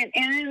 And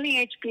in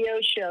the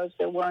HBO shows,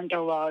 there weren't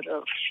a lot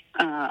of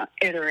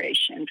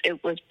iterations.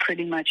 It was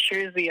pretty much,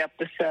 here's the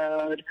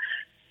episode,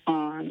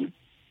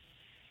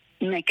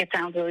 make it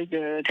sound really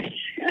good,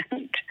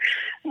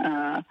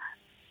 and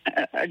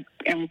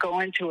go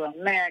into a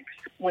mix,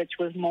 which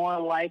was more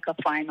like a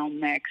final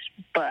mix,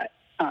 but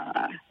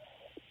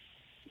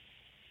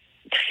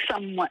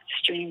somewhat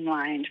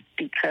streamlined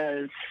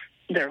because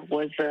there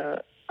was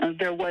an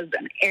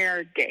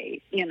air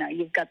date.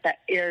 You've got that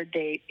air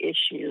date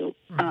issue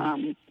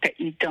that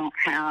you don't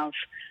have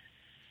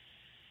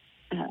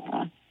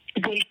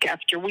week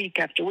after week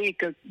after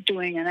week of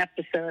doing an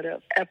episode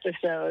of.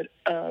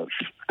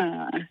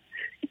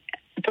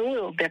 It's a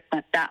little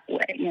different that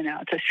way,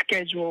 to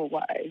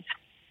schedule-wise.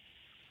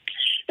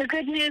 The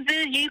good news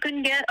is you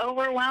can get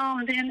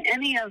overwhelmed in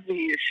any of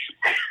these.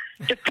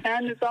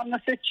 Depends on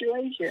the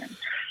situation.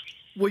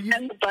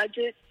 And the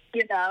budget,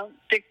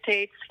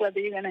 dictates whether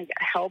you're going to get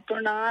help or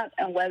not,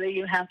 and whether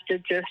you have to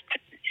just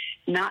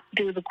not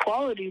do the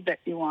quality that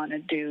you want to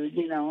do.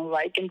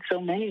 Like in so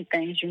many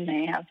things, you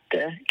may have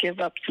to give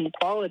up some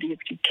quality if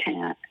you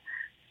can't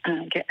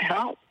get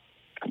help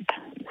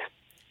sometimes.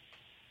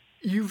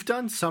 You've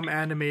done some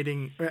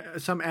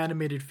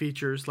animated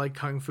features like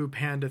Kung Fu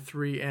Panda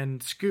 3 and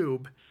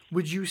Scoob.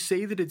 Would you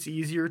say that it's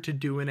easier to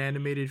do an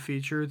animated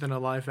feature than a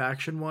live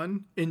action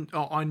one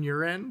on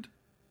your end?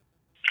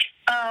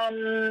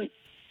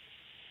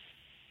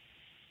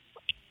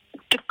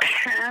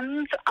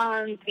 Depends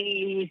on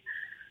the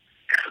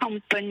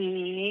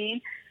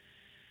company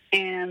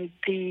and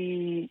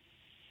the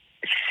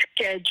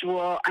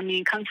schedule. I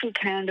mean, Kung Fu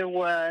Panda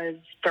was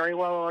very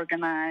well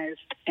organized,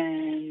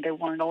 and there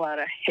weren't a lot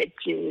of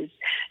hitches.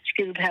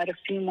 Scoob had a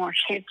few more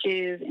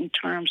hitches in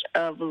terms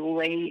of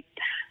late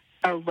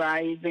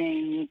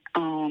arriving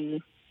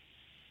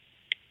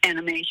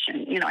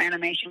animation.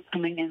 Animation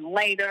coming in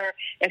later.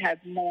 It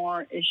had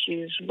more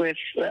issues with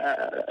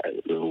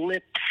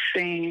lip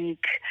sync.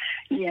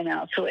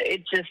 So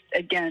it just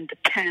again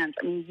depends.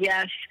 I mean,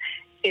 yes,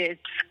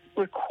 it's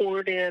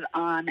recorded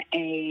on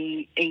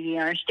a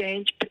ADR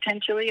stage,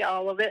 potentially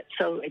all of it,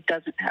 so it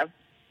doesn't have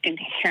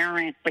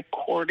inherent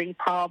recording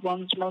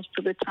problems most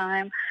of the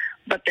time,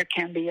 but there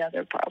can be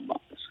other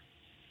problems.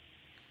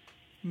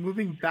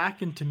 Moving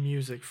back into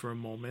music for a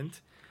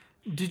moment,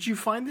 did you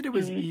find that it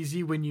was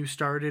easy when you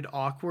started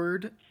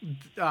Awkward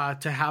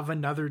to have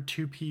another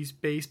two-piece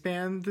bass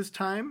band this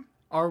time,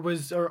 or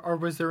was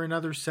there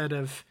another set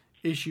of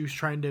issues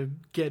trying to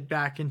get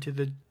back into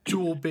the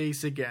dual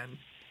bass again?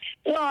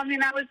 Well, I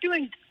mean, I was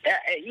doing,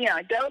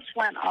 Dose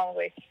went all the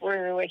way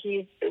through.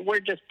 We're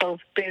just both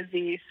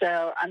busy.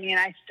 So, I mean,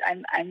 I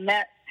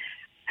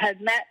had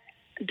met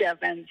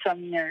Devin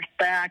some years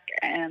back,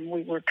 and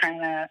we were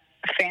kind of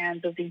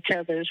fans of each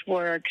other's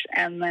works.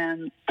 And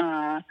then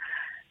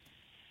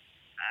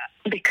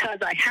because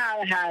I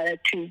had a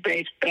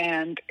two-bass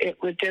band, it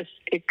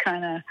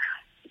kind of,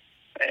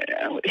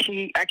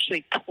 he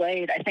actually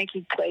played, I think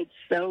he played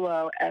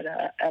solo at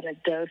a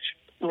Dose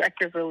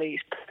record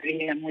release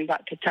party, and we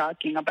got to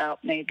talking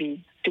about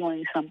maybe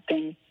doing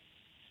something.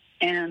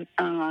 And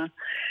no,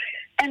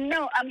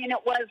 I mean,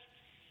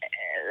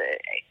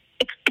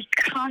 it's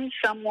become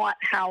somewhat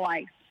how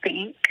I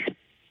think.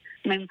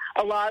 I mean,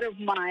 a lot of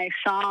my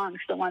songs,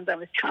 the ones I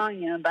was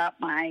telling you about,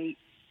 my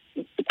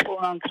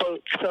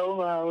quote-unquote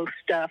solo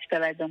stuff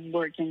that I've been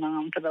working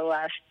on for the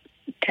last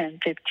 10,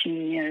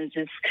 15 years,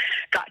 it's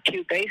got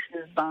two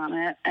basses on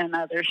it and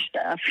other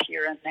stuff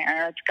here and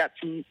there. It's got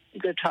some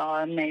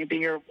guitar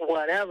maybe or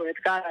whatever. It's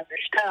got other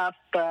stuff,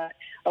 but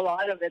a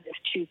lot of it is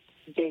two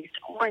bass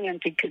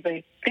oriented because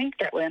I think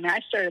that way. I mean,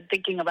 I started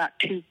thinking about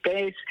two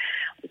bass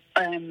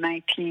in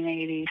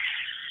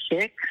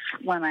 1986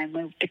 when I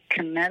moved to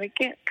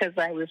Connecticut because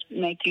I was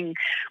making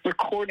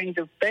recordings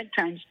of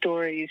bedtime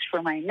stories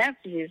for my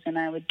nephews, and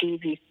I would do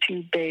these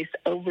two bass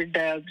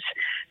overdubs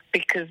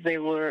because they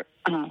were,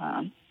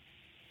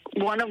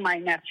 one of my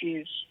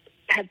nephews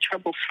had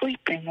trouble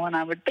sleeping when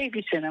I would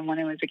babysit him when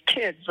he was a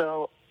kid,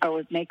 so I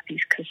would make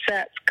these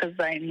cassettes because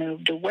I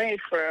moved away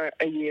for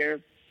a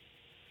year,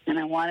 and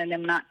I wanted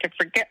him not to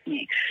forget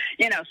me.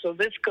 So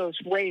this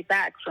goes way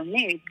back for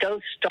me.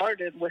 Those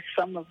started with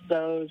some of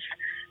those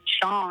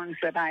songs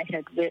that I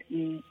had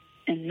written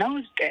in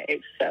those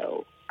days,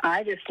 so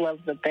I just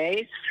love the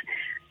bass.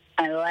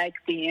 I like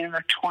the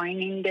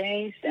intertwining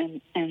bass,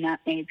 and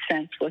that made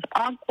sense with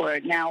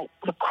Awkward. Now,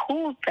 the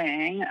cool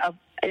thing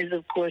is,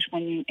 of course,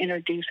 when you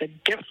introduce a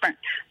different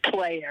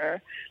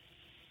player,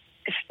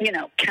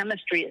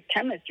 chemistry is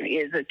chemistry.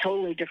 Is a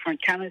totally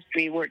different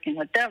chemistry working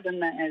with Devin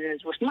than it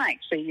is with Mike.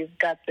 So you've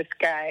got this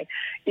guy,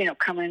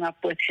 coming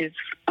up with his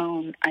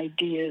own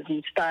ideas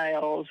and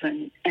styles,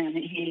 and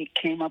he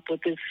came up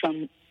with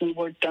we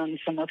worked on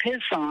some of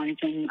his songs,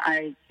 and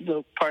I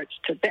wrote parts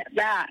to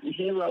that, and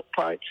he wrote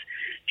parts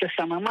to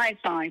some of my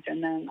songs,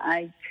 and then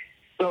I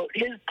wrote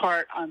his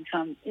part on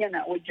some,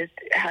 we just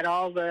had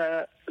all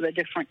the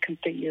different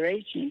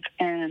configurations,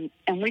 and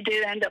we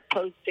did end up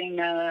posting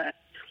a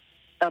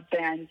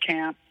band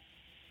camp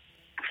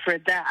for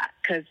that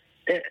because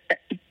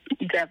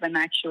Devin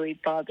actually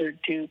bothered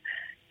to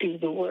do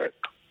the work.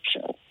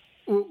 So,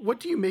 what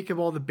do you make of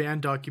all the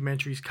band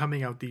documentaries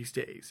coming out these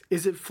days?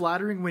 Is it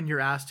flattering when you're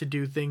asked to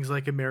do things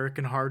like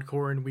American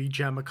Hardcore and We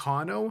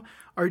Jamaica,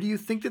 or do you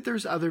think that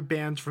there's other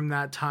bands from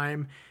that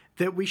time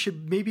that we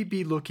should maybe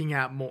be looking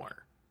at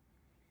more?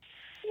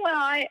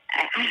 Well,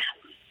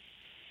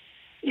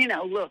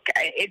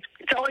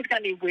 it's always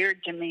going to be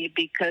weird to me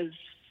because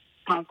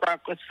punk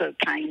rock was so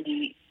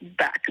tiny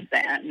back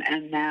then,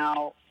 and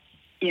now,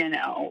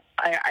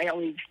 I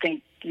always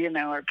think,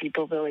 are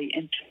people really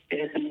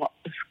interested in what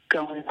was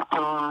going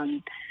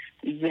on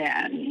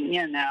then?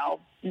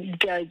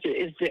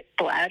 Is it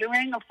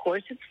flattering? Of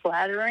course it's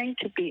flattering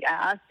to be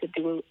asked to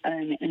do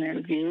an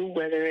interview,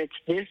 whether it's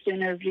this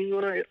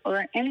interview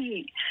or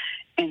any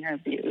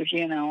interviews.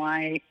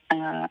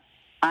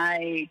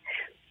 I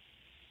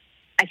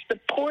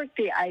support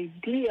the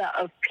idea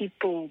of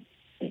people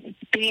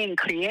being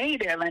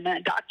creative, and a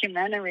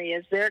documentary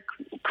is their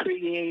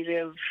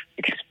creative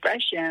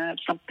expression of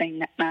something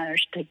that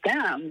matters to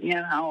them,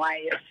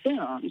 I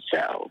assume.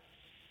 So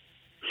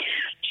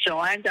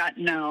I got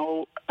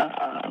no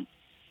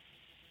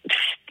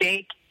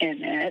stake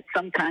in it.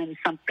 Sometimes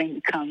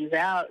something comes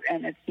out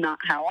and it's not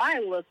how I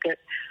look at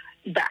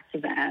back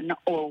then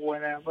or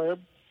whatever.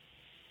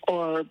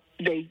 Or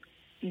they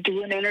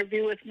do an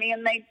interview with me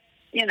and they,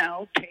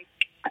 take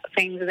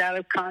things out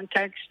of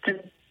context and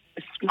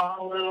a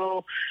small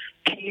little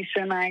piece,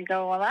 and I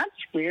go, well, that's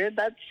weird.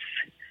 That's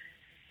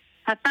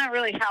not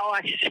really how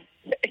I should,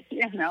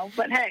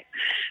 But hey,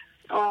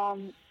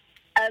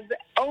 as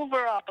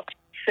overall,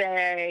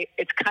 say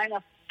it's kind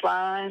of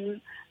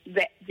fun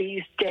that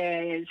these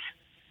days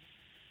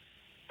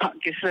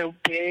punk is so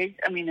big.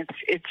 I mean,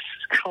 it's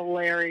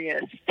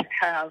hilarious to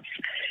have,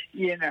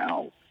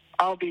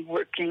 I'll be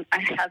working. I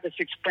had this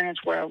experience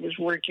where I was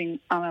working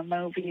on a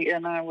movie,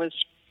 and I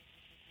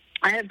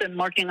had been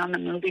working on the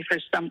movie for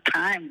some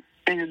time,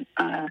 and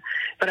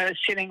but I was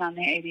sitting on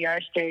the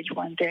ADR stage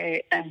one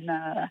day, and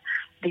the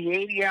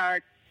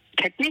ADR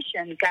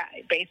technician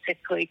guy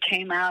basically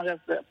came out of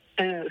the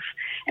booth,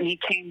 and he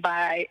came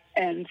by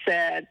and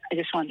said, I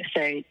just wanted to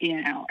say,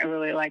 I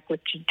really like what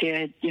you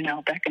did,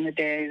 back in the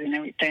days and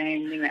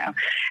everything,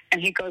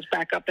 And he goes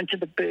back up into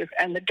the booth,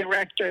 and the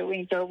director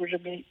leans over to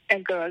me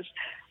and goes,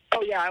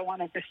 oh, yeah, I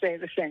wanted to say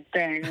the same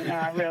thing.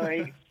 I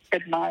really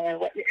admire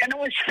what you... And it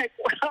was like,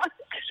 what?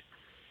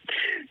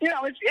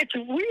 It's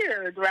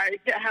weird, right,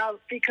 to have,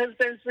 because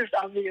there's this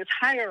obvious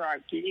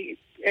hierarchy.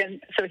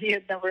 And so he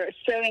had never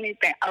said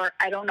anything, or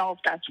I don't know if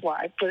that's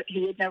why, but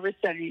he had never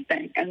said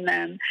anything. And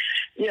then,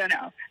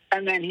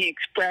 and then he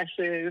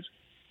expresses,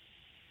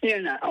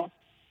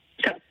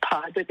 some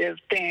positive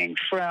thing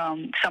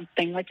from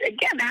something which,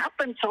 again,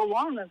 happened so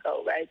long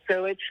ago, right?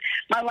 So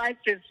my life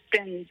has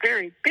been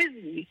very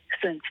busy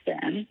since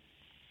then.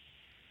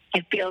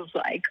 It feels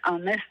like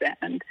on this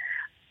end.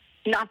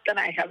 Not that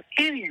I have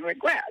any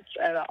regrets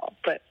at all,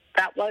 but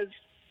that was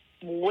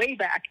way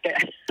back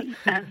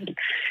then.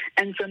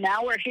 and so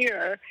now we're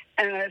here,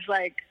 and it's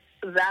like,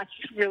 that's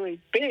really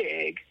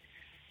big.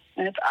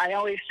 And I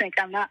always think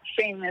I'm not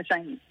famous,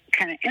 I'm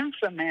kind of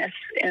infamous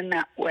in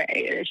that way.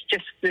 It's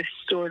just this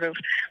sort of,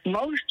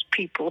 most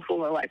people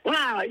who are like,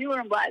 wow, you were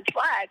in Black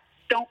Flag,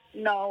 don't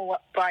know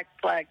what Black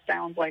Flag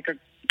sounds like or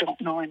don't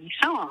know any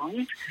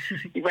songs,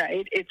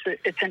 right? It's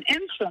an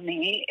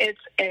infamy.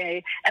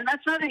 And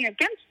that's nothing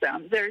against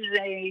them. There's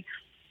a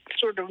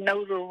sort of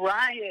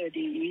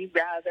notoriety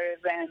rather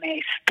than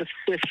a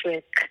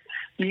specific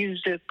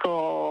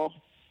musical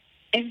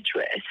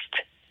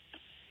interest.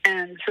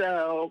 And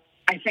so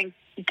I think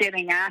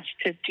getting asked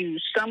to do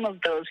some of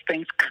those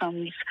things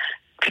comes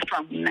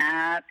from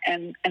that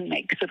and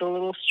makes it a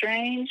little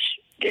strange,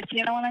 if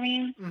you know what I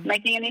mean. Mm-hmm.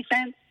 Making any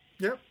sense?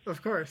 Yep,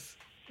 of course.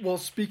 Well,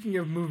 speaking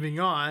of moving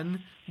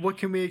on, what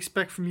can we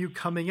expect from you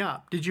coming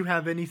up? Did you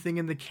have anything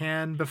in the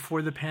can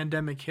before the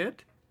pandemic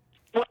hit?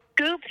 Well,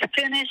 Scoops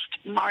finished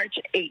March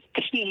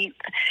 18th,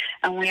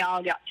 and we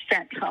all got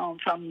sent home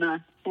from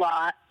the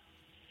lot.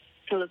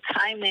 So the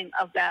timing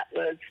of that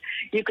was,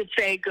 you could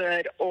say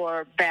good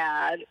or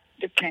bad,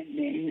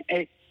 depending.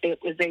 It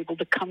was able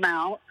to come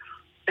out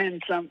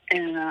in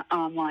an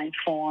online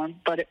form,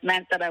 but it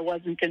meant that I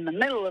wasn't in the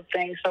middle of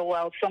things. So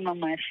while some of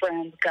my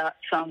friends got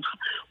some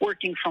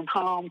working from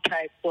home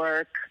type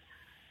work,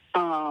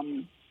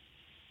 I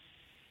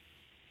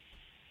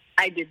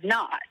did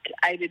not.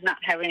 I did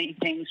not have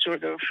anything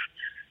sort of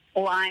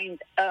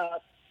lined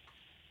up,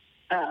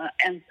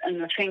 and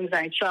the things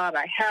I thought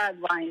I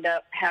had lined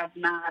up have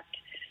not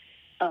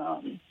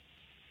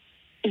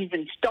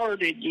even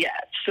started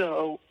yet.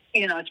 So,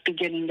 it's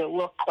beginning to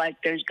look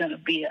like there's going to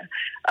be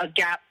a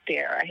gap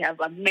there. I have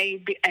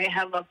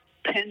a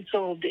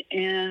penciled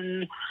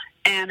in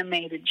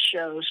animated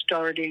show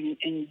starting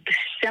in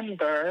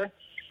December,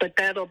 but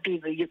that'll be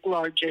the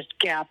largest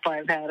gap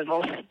I've had in a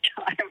long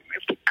time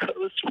if it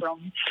goes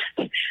from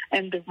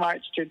end of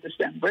March to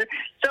December.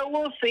 So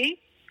we'll see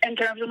in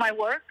terms of my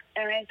work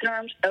and in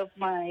terms of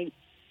my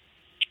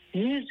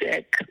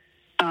music.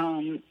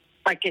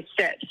 Like I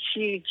said,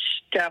 huge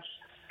stuff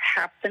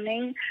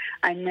happening.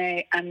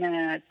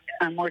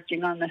 I'm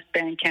working on this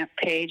Bandcamp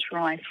page for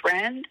my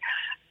friend,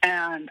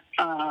 and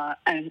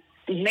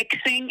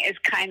mixing is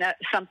kind of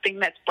something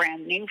that's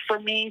brand new for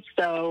me.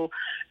 So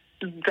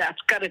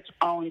that's got its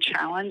own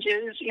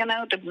challenges,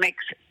 to mix.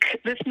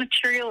 This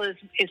material is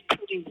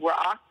pretty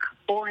rock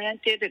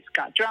oriented. It's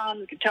got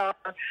drums, guitar,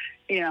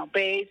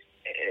 bass,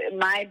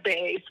 my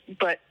bass,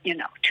 but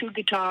two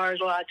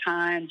guitars a lot of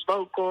times,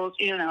 vocals,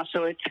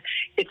 so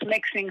it's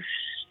mixing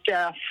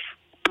stuff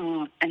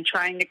and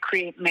trying to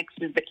create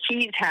mixes that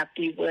he's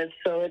happy with.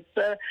 So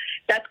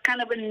that's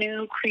kind of a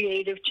new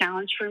creative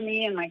challenge for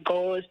me, and my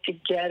goal is to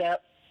get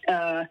up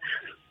a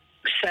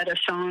set of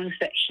songs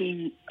that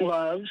he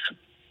loves.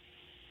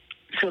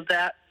 So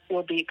that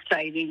will be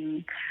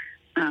exciting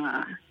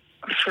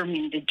for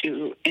me to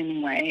do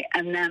anyway.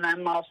 And then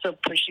I'm also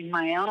pushing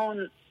my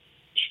own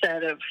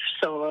set of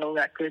solo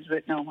records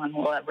that no one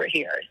will ever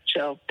hear.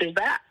 So there's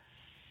that.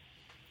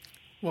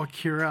 Well,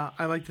 Kira,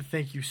 I'd like to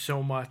thank you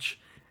so much.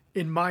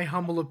 In my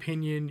humble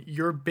opinion,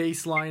 your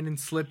bass line and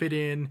Slip It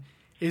In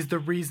is the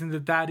reason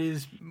that that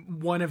is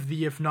one of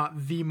the, if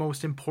not the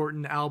most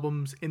important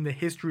albums in the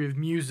history of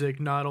music,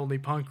 not only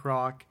punk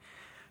rock.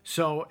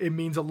 So it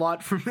means a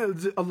lot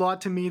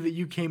to me that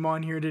you came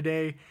on here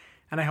today,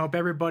 and I hope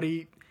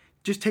everybody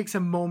just takes a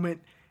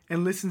moment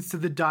and listens to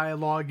the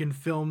dialogue and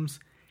films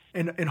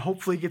and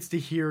hopefully gets to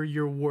hear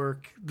your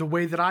work the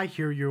way that I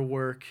hear your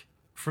work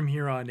from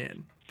here on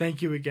in.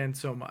 Thank you again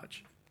so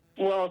much.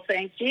 Well,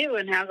 thank you,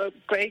 and have a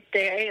great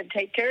day, and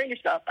take care of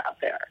yourself out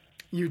there.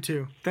 You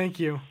too. Thank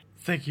you.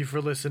 Thank you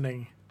for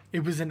listening.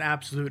 It was an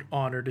absolute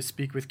honor to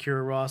speak with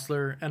Kira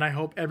Roessler, and I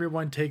hope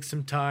everyone takes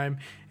some time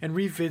and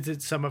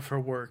revisits some of her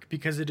work,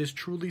 because it is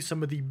truly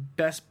some of the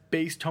best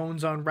bass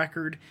tones on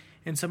record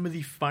and some of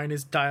the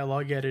finest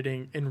dialogue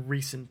editing in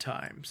recent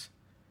times.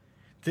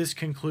 This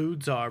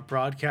concludes our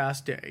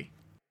broadcast day.